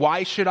 hey,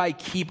 why should I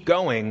keep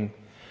going?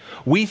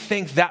 We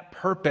think that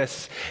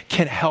purpose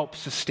can help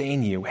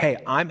sustain you. Hey,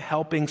 I'm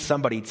helping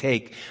somebody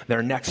take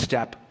their next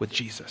step with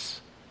Jesus.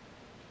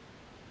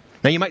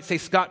 Now you might say,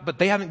 Scott, but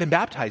they haven't been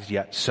baptized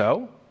yet.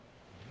 So?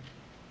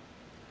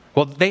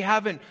 Well, they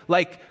haven't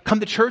come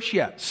to church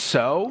yet.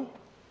 So?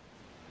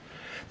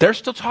 They're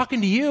still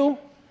talking to you.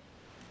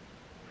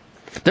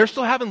 They're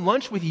still having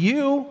lunch with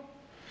you.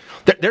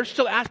 They're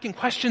still asking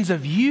questions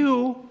of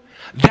you.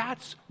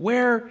 That's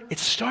where it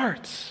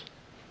starts.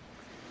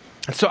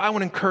 And so I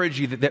want to encourage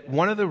you that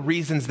one of the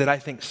reasons that I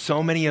think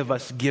so many of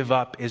us give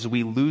up is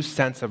we lose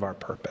sense of our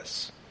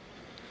purpose.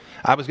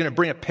 I was going to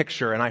bring a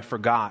picture and I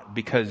forgot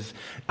because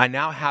I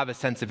now have a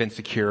sense of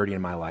insecurity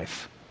in my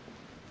life.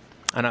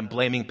 And I'm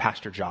blaming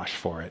Pastor Josh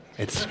for it.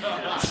 It's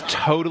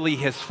totally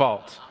his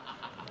fault.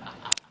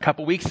 A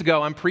couple weeks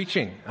ago, I'm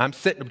preaching.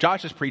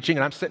 Josh is preaching,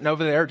 and I'm sitting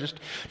over there just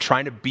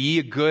trying to be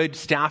a good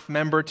staff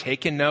member,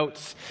 taking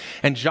notes.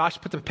 And Josh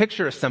puts a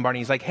picture of somebody.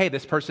 He's like, hey,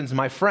 this person's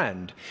my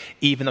friend,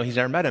 even though he's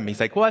never met him. He's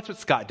like, well, that's what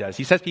Scott does.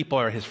 He says people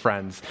are his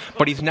friends,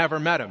 but he's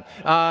never met him.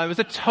 It was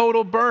a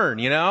total burn,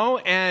 you know?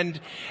 And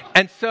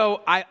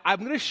so I'm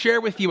going to share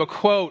with you a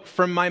quote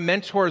from my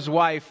mentor's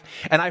wife.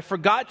 And I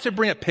forgot to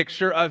bring a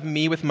picture of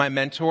me with my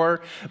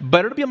mentor,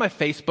 but it'll be on my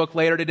Facebook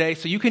later today.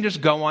 So you can just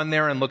go on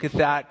there and look at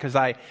that because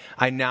I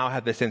now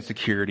have this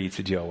insecurity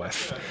to deal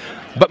with.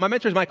 But my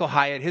mentor is Michael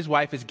Hyatt. His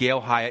wife is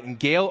Gail Hyatt. And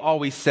Gail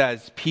always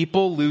says,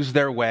 people lose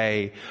their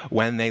way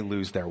when they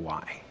lose their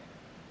why.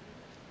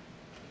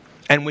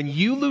 And when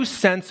you lose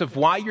sense of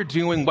why you're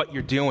doing what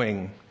you're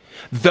doing,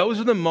 those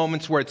are the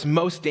moments where it's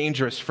most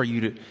dangerous for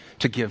you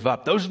to give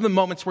up. Those are the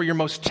moments where you're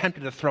most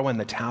tempted to throw in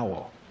the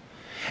towel.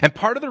 And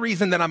part of the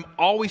reason that I'm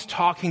always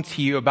talking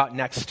to you about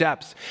next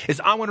steps is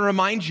I want to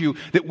remind you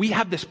that we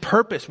have this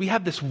purpose, we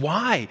have this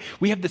why,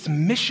 we have this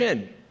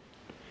mission.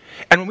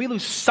 And when we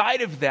lose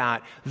sight of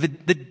that, the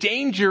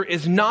danger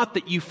is not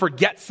that you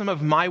forget some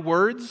of my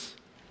words.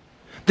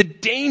 The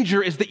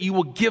danger is that you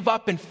will give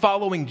up in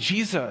following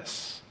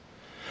Jesus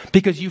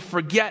because you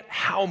forget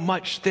how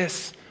much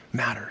this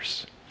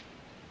matters.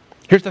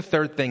 Here's the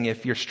third thing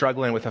if you're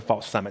struggling with a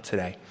false summit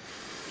today.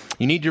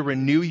 You need to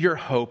renew your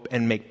hope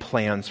and make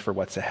plans for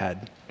what's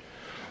ahead.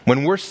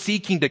 When we're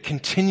seeking to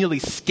continually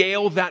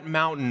scale that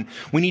mountain,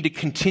 we need to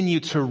continue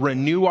to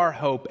renew our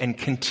hope and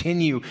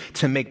continue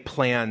to make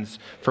plans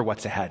for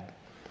what's ahead.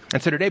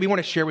 And so today we want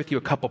to share with you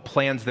a couple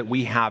plans that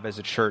we have as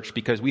a church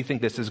because we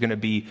think this is going to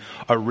be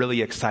a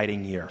really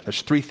exciting year.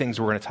 There's 3 things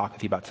we're going to talk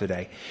with you about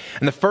today.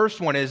 And the first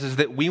one is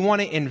that we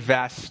want to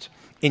invest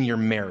in your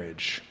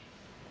marriage.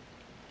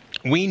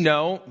 We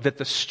know that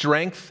the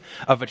strength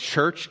of a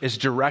church is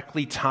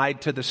directly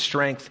tied to the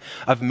strength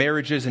of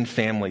marriages and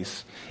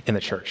families in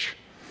the church.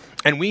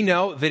 And we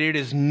know that it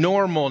is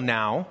normal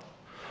now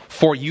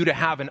for you to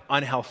have an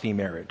unhealthy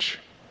marriage.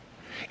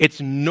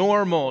 It's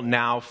normal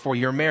now for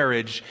your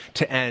marriage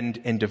to end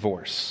in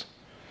divorce.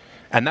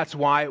 And that's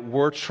why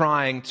we're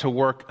trying to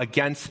work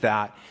against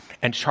that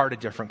and chart a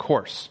different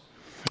course.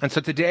 And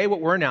so today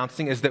what we're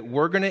announcing is that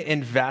we're going to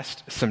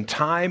invest some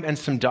time and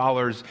some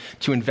dollars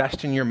to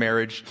invest in your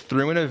marriage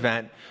through an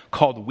event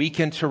called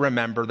Weekend to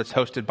Remember that's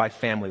hosted by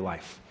Family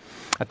Life.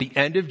 At the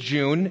end of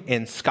June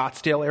in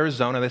Scottsdale,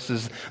 Arizona, this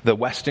is the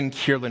Westin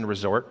Kierland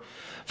Resort,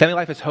 Family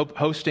Life is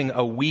hosting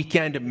a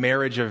weekend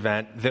marriage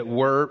event that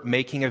we're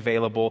making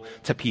available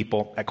to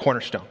people at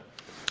Cornerstone.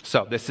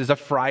 So this is a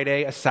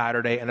Friday, a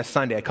Saturday, and a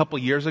Sunday. A couple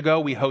years ago,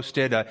 we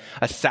hosted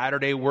a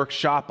Saturday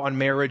workshop on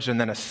marriage and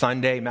then a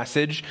Sunday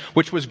message,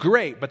 which was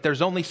great, but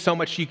there's only so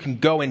much you can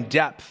go in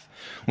depth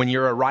when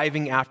you're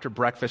arriving after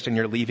breakfast and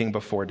you're leaving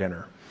before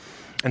dinner.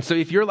 And so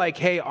if you're like,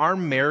 hey, our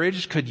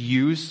marriage could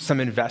use some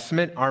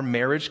investment, our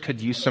marriage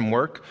could use some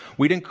work,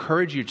 we'd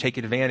encourage you to take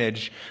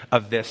advantage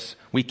of this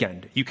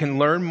weekend. You can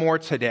learn more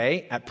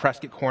today at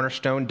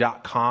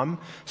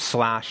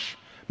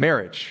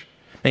PrescottCornerstone.com/marriage.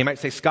 Now you might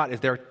say, Scott, is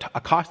there a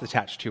cost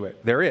attached to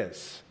it? There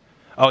is.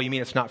 Oh, you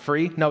mean it's not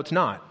free? No, it's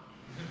not.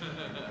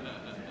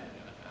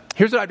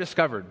 Here's what I've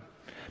discovered.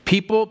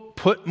 People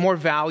put more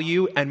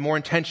value and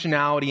more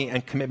intentionality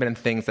and commitment in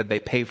things that they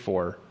pay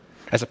for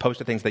as opposed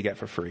to things they get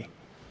for free.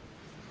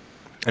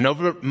 And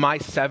over my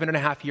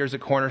 7.5 years at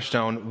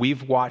Cornerstone,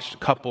 we've watched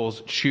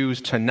couples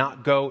choose to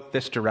not go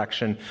this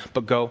direction,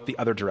 but go the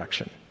other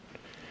direction.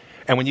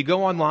 And when you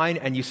go online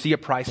and you see a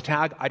price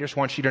tag, I just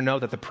want you to know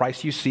that the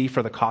price you see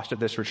for the cost of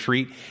this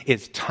retreat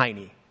is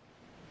tiny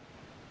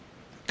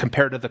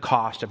compared to the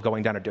cost of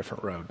going down a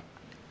different road.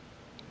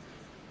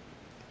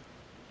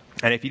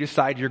 And if you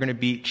decide you're going to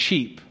be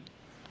cheap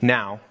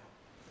now,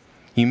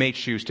 you may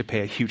choose to pay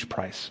a huge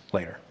price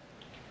later.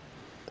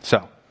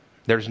 So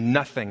there's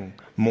nothing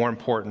more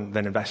important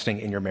than investing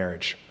in your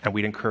marriage, and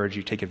we'd encourage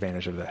you to take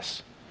advantage of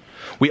this.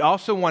 We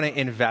also want to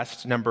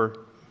invest,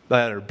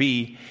 letter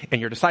B, in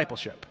your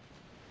discipleship.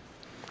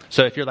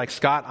 So if you're like,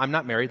 Scott, I'm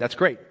not married, that's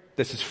great.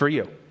 This is for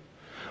you.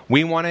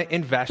 We want to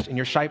invest in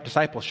your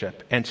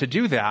discipleship. And to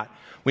do that,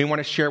 we want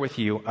to share with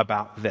you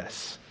about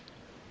this.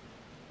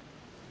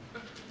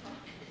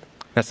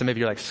 Now, some of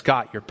you are like,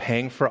 Scott, you're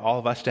paying for all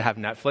of us to have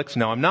Netflix?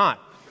 No, I'm not.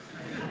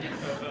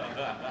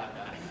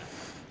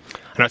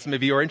 I know some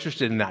of you are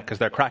interested in that because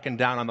they're cracking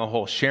down on the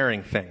whole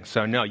sharing thing.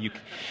 So no, you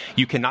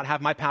cannot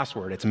have my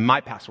password. It's my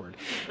password.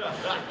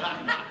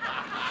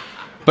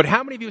 But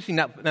how many of you have seen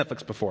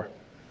Netflix before?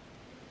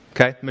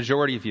 Okay,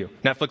 majority of you.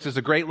 Netflix is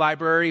a great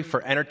library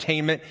for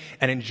entertainment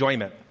and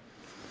enjoyment.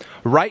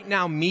 Right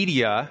Now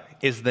Media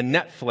is the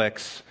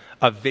Netflix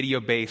of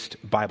video-based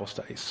Bible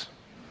studies.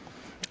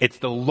 It's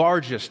the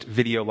largest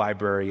video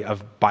library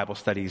of Bible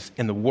studies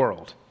in the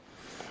world.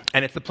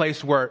 And it's the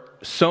place where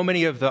so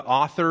many of the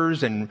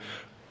authors and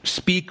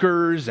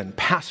speakers and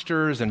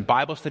pastors and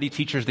Bible study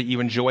teachers that you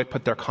enjoy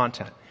put their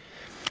content.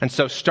 And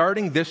so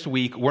starting this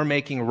week, we're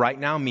making Right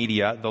Now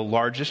Media the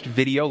largest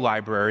video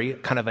library,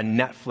 kind of a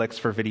Netflix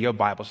for video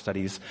Bible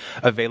studies,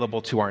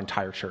 available to our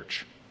entire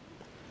church.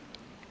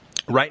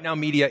 Right Now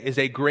Media is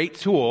a great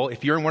tool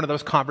if you're in one of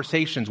those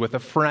conversations with a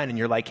friend and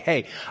you're like,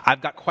 hey,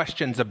 I've got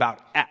questions about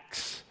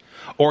X.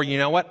 Or you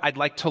know what, I'd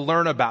like to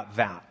learn about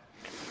that.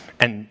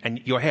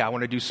 And you go, hey, I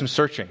want to do some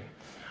searching.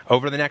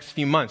 Over the next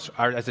few months,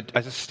 as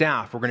a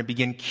staff, we're going to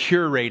begin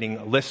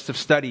curating lists of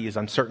studies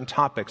on certain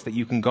topics that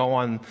you can go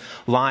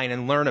online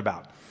and learn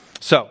about.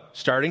 So,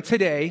 starting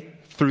today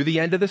through the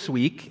end of this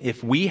week,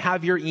 if we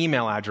have your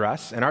email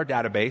address in our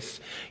database,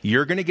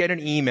 you're going to get an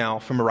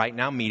email from Right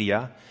Now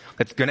Media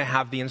that's going to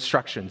have the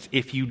instructions.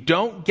 If you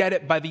don't get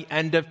it by the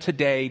end of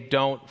today,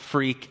 don't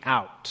freak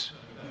out.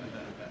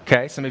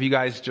 Okay? Some of you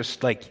guys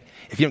just like,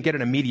 if you don't get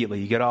it immediately,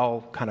 you get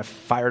all kind of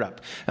fired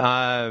up.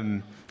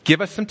 Give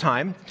us some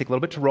time. Take a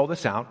little bit to roll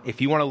this out.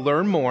 If you want to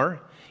learn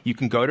more, you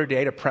can go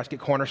today to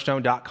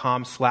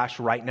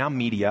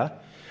PrescottCornerstone.com/rightnowmedia.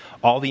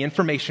 All the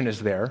information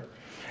is there.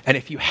 And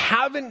if you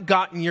haven't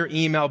gotten your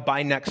email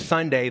by next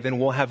Sunday, then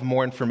we'll have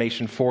more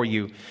information for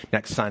you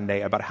next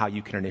Sunday about how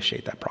you can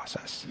initiate that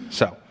process.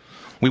 So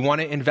we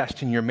want to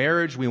invest in your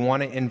marriage. We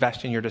want to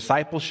invest in your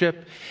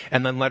discipleship.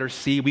 And then letter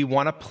C, we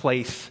want a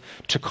place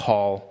to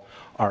call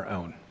our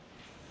own.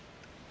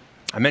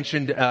 I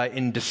mentioned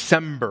in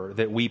December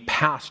that we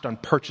passed on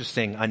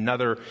purchasing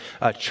another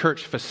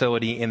church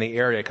facility in the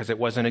area because it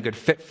wasn't a good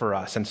fit for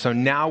us. And so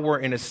now we're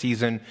in a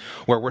season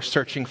where we're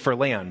searching for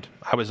land.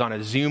 I was on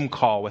a Zoom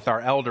call with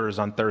our elders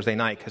on Thursday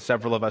night because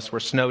several of us were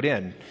snowed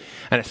in.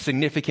 And a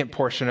significant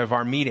portion of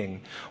our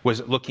meeting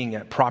was looking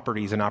at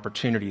properties and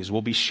opportunities.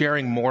 We'll be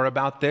sharing more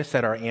about this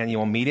at our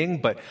annual meeting,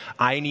 but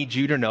I need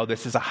you to know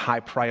this is a high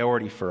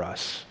priority for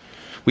us.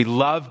 We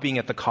love being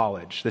at the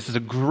college. This is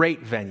a great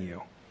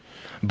venue.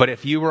 But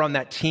if you were on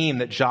that team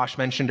that Josh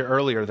mentioned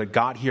earlier that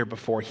got here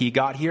before he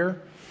got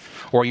here,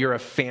 or you're a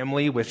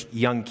family with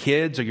young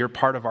kids, or you're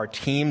part of our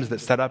teams that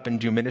set up and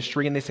do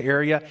ministry in this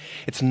area,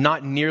 it's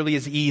not nearly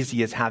as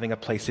easy as having a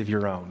place of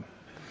your own.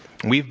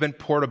 We've been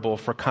portable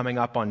for coming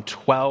up on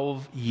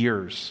 12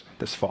 years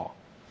this fall.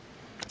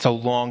 It's a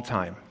long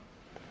time,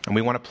 and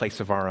we want a place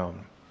of our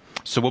own.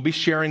 So we'll be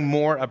sharing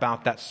more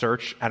about that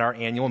search at our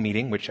annual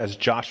meeting, which, as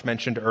Josh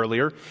mentioned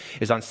earlier,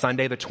 is on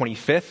Sunday the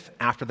 25th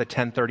after the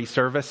 10:30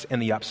 service in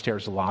the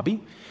upstairs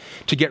lobby.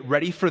 To get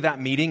ready for that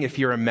meeting, if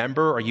you're a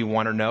member or you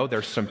want to know,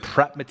 there's some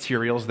prep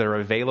materials that are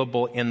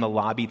available in the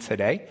lobby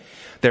today.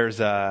 There's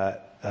a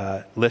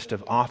list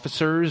of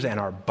officers and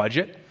our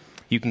budget.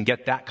 You can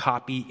get that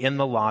copy in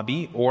the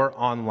lobby or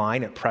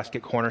online at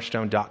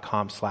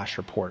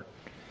prescottcornerstone.com/report.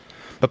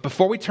 But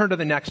before we turn to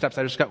the next steps,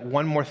 I just got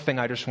one more thing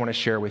I just want to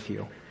share with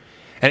you.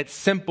 And it's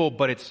simple,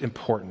 but it's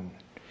important.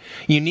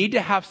 You need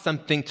to have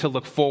something to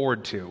look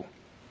forward to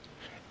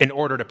in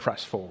order to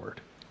press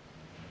forward.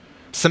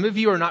 Some of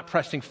you are not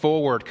pressing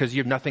forward because you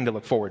have nothing to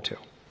look forward to.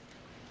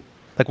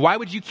 Like, why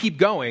would you keep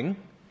going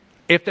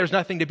if there's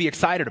nothing to be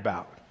excited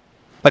about?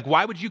 Like,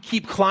 why would you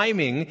keep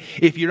climbing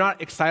if you're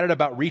not excited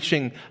about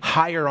reaching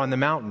higher on the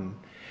mountain?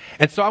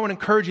 And so I want to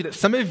encourage you that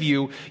some of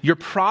you, your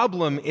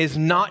problem is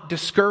not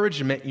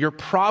discouragement. Your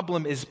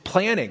problem is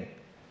planning.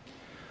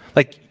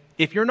 Like,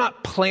 if you're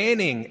not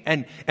planning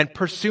and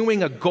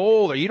pursuing a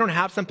goal, or you don't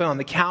have something on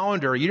the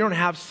calendar, or you don't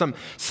have some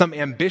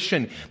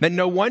ambition, then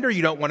no wonder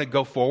you don't want to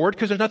go forward,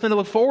 because there's nothing to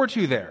look forward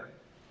to there.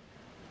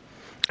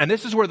 And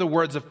this is where the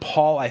words of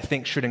Paul, I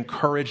think, should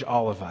encourage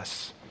all of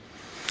us.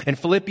 In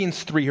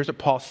Philippians 3, here's what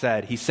Paul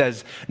said. He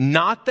says,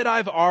 "Not that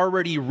I've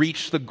already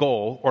reached the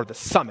goal or the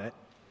summit,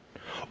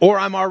 or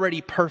I'm already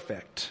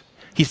perfect."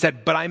 He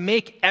said, "But I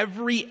make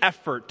every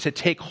effort to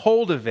take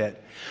hold of it,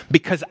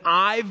 because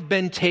I've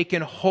been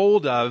taken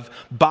hold of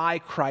by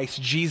Christ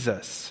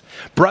Jesus.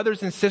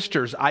 Brothers and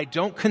sisters, I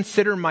don't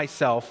consider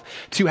myself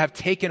to have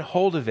taken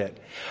hold of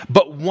it.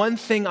 But one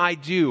thing I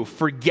do,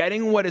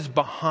 forgetting what is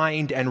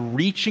behind and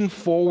reaching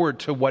forward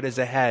to what is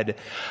ahead,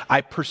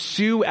 I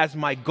pursue as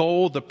my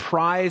goal the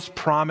prize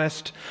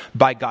promised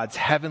by God's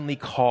heavenly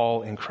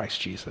call in Christ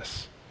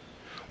Jesus."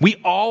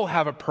 We all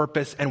have a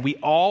purpose and we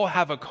all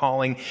have a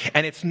calling,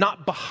 and it's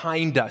not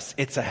behind us,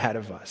 it's ahead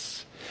of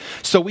us.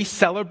 So we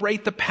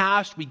celebrate the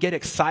past, we get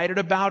excited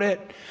about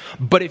it,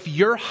 but if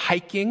you're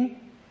hiking,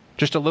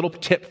 just a little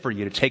tip for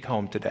you to take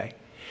home today.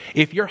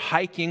 If you're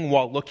hiking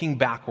while looking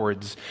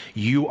backwards,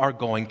 you are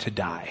going to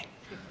die.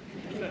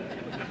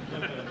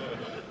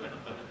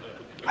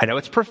 I know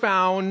it's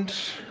profound.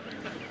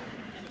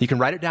 You can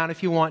write it down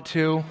if you want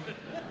to.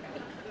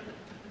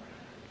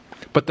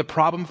 But the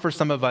problem for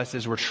some of us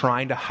is we're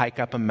trying to hike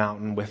up a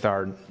mountain with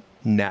our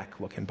neck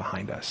looking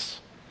behind us,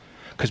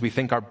 because we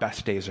think our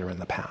best days are in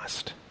the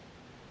past.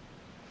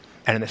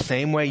 And in the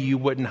same way you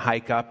wouldn't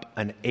hike up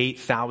an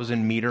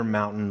 8,000 meter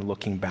mountain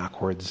looking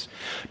backwards,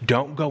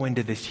 don't go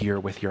into this year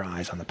with your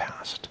eyes on the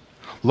past.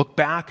 Look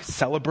back,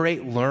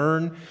 celebrate,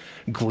 learn,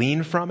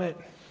 glean from it.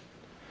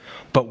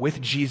 But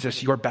with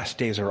Jesus, your best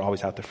days are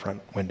always out the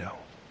front window,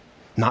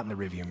 not in the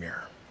rearview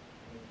mirror.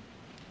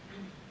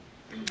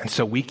 And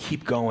so we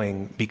keep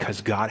going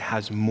because God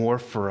has more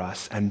for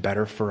us and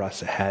better for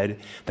us ahead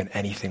than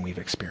anything we've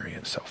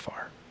experienced so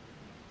far.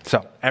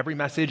 So every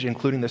message,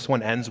 including this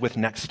one, ends with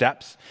next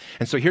steps.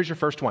 And so here's your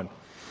first one.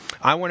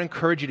 I want to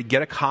encourage you to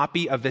get a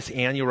copy of this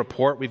annual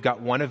report. We've got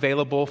one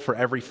available for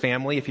every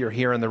family if you're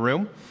here in the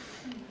room.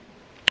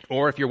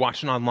 Or if you're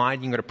watching online,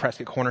 you can go to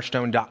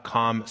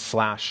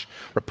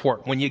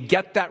prescottcornerstone.com/report. When you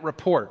get that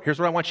report, here's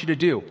what I want you to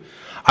do.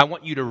 I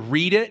want you to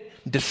read it,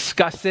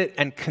 discuss it,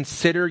 and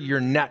consider your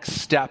next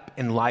step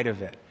in light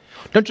of it.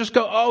 Don't just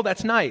go, "Oh,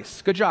 that's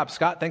nice. Good job,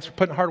 Scott. Thanks for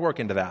putting hard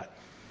work into that."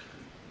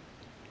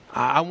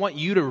 I want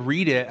you to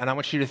read it, and I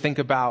want you to think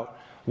about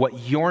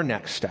what your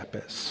next step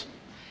is.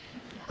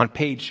 On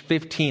page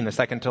 15, the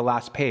second to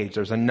last page,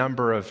 there's a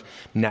number of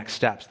next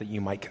steps that you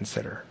might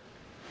consider.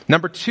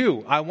 Number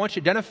 2, I want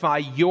you to identify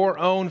your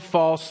own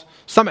false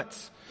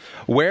summits.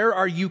 Where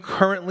are you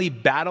currently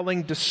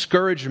battling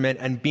discouragement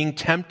and being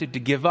tempted to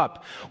give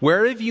up?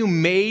 Where have you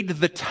made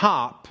the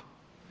top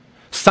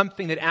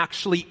something that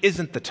actually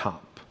isn't the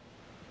top?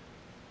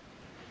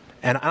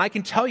 And I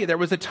can tell you there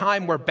was a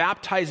time where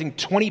baptizing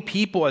 20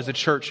 people as a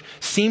church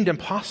seemed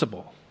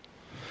impossible.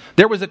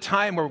 There was a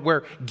time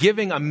where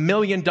giving $1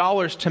 million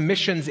to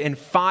missions in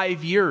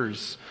 5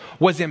 years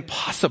was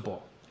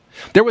impossible.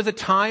 There was a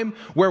time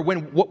where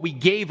when what we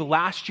gave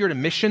last year to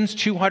missions,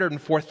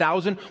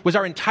 $204,000, was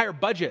our entire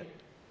budget.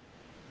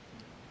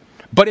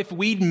 But if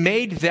we'd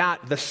made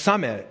that the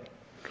summit,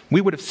 we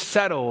would have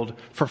settled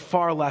for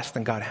far less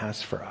than God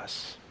has for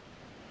us.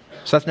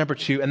 So that's number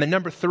 2. And then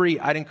number 3,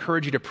 I'd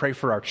encourage you to pray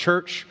for our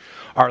church,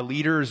 our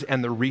leaders,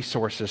 and the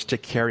resources to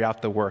carry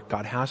out the work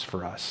God has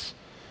for us.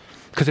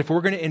 Because if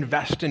we're going to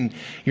invest in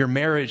your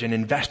marriage and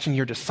invest in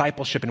your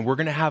discipleship, and we're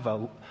going to have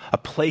a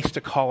place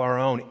to call our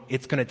own,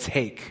 it's going to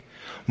take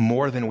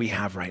more than we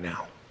have right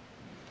now.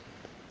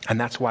 And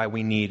that's why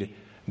we need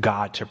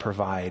God to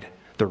provide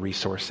the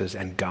resources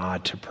and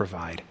God to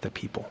provide the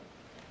people.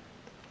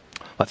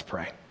 Let's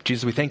pray.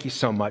 Jesus, we thank you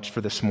so much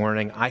for this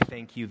morning. I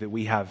thank you that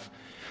we have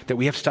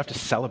stuff to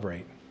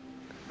celebrate.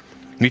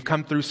 We've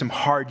come through some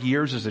hard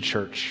years as a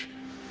church.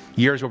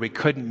 Years where we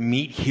couldn't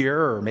meet here,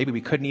 or maybe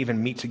we couldn't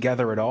even meet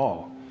together at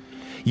all.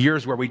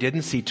 Years where we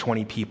didn't see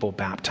 20 people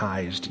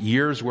baptized.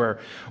 Years where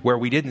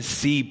we didn't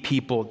see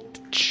people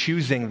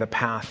choosing the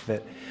path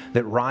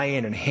that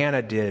Ryan and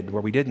Hannah did.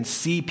 Where we didn't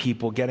see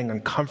people getting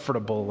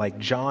uncomfortable like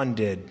John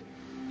did.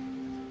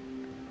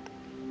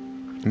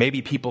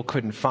 Maybe people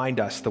couldn't find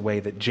us the way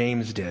that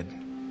James did.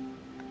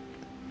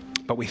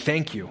 But we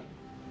thank you,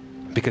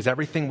 because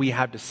everything we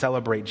have to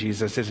celebrate,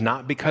 Jesus, is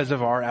not because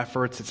of our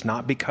efforts. It's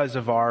not because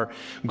of our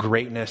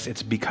greatness.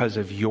 It's because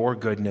of your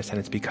goodness, and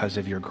it's because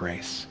of your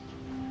grace.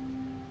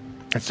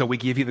 And so we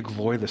give you the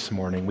glory this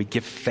morning. We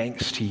give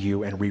thanks to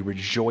you, and we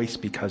rejoice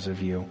because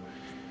of you.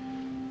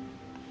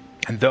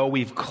 And though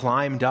we've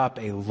climbed up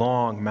a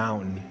long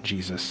mountain,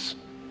 Jesus,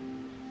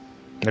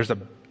 there's a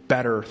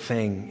better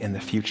thing in the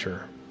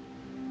future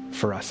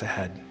for us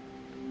ahead.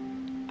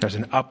 There's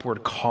an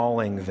upward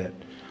calling that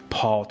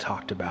Paul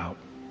talked about.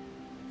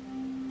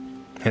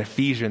 In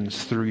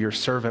Ephesians, through your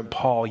servant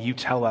Paul, you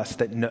tell us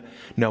that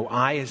no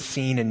eye has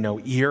seen and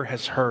no ear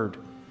has heard.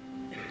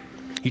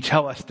 You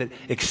tell us that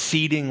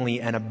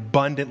exceedingly and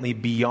abundantly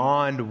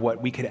beyond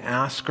what we could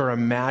ask or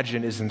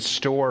imagine is in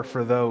store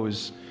for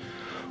those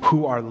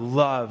who are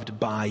loved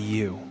by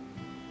you.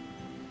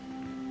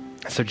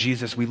 So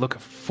Jesus, we look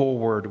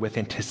forward with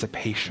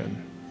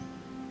anticipation.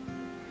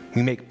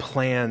 We make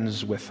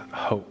plans with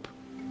hope.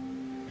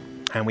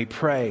 And we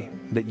pray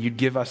that you'd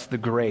give us the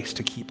grace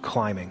to keep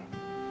climbing,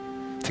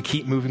 to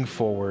keep moving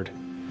forward,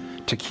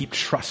 to keep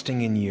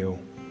trusting in you,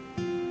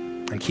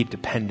 and keep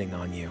depending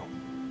on you.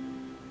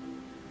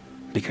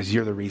 Because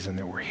you're the reason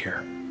that we're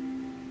here.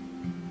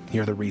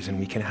 You're the reason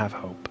we can have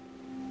hope.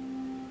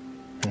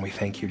 And we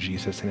thank you,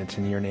 Jesus, and it's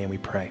in your name we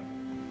pray.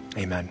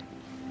 Amen.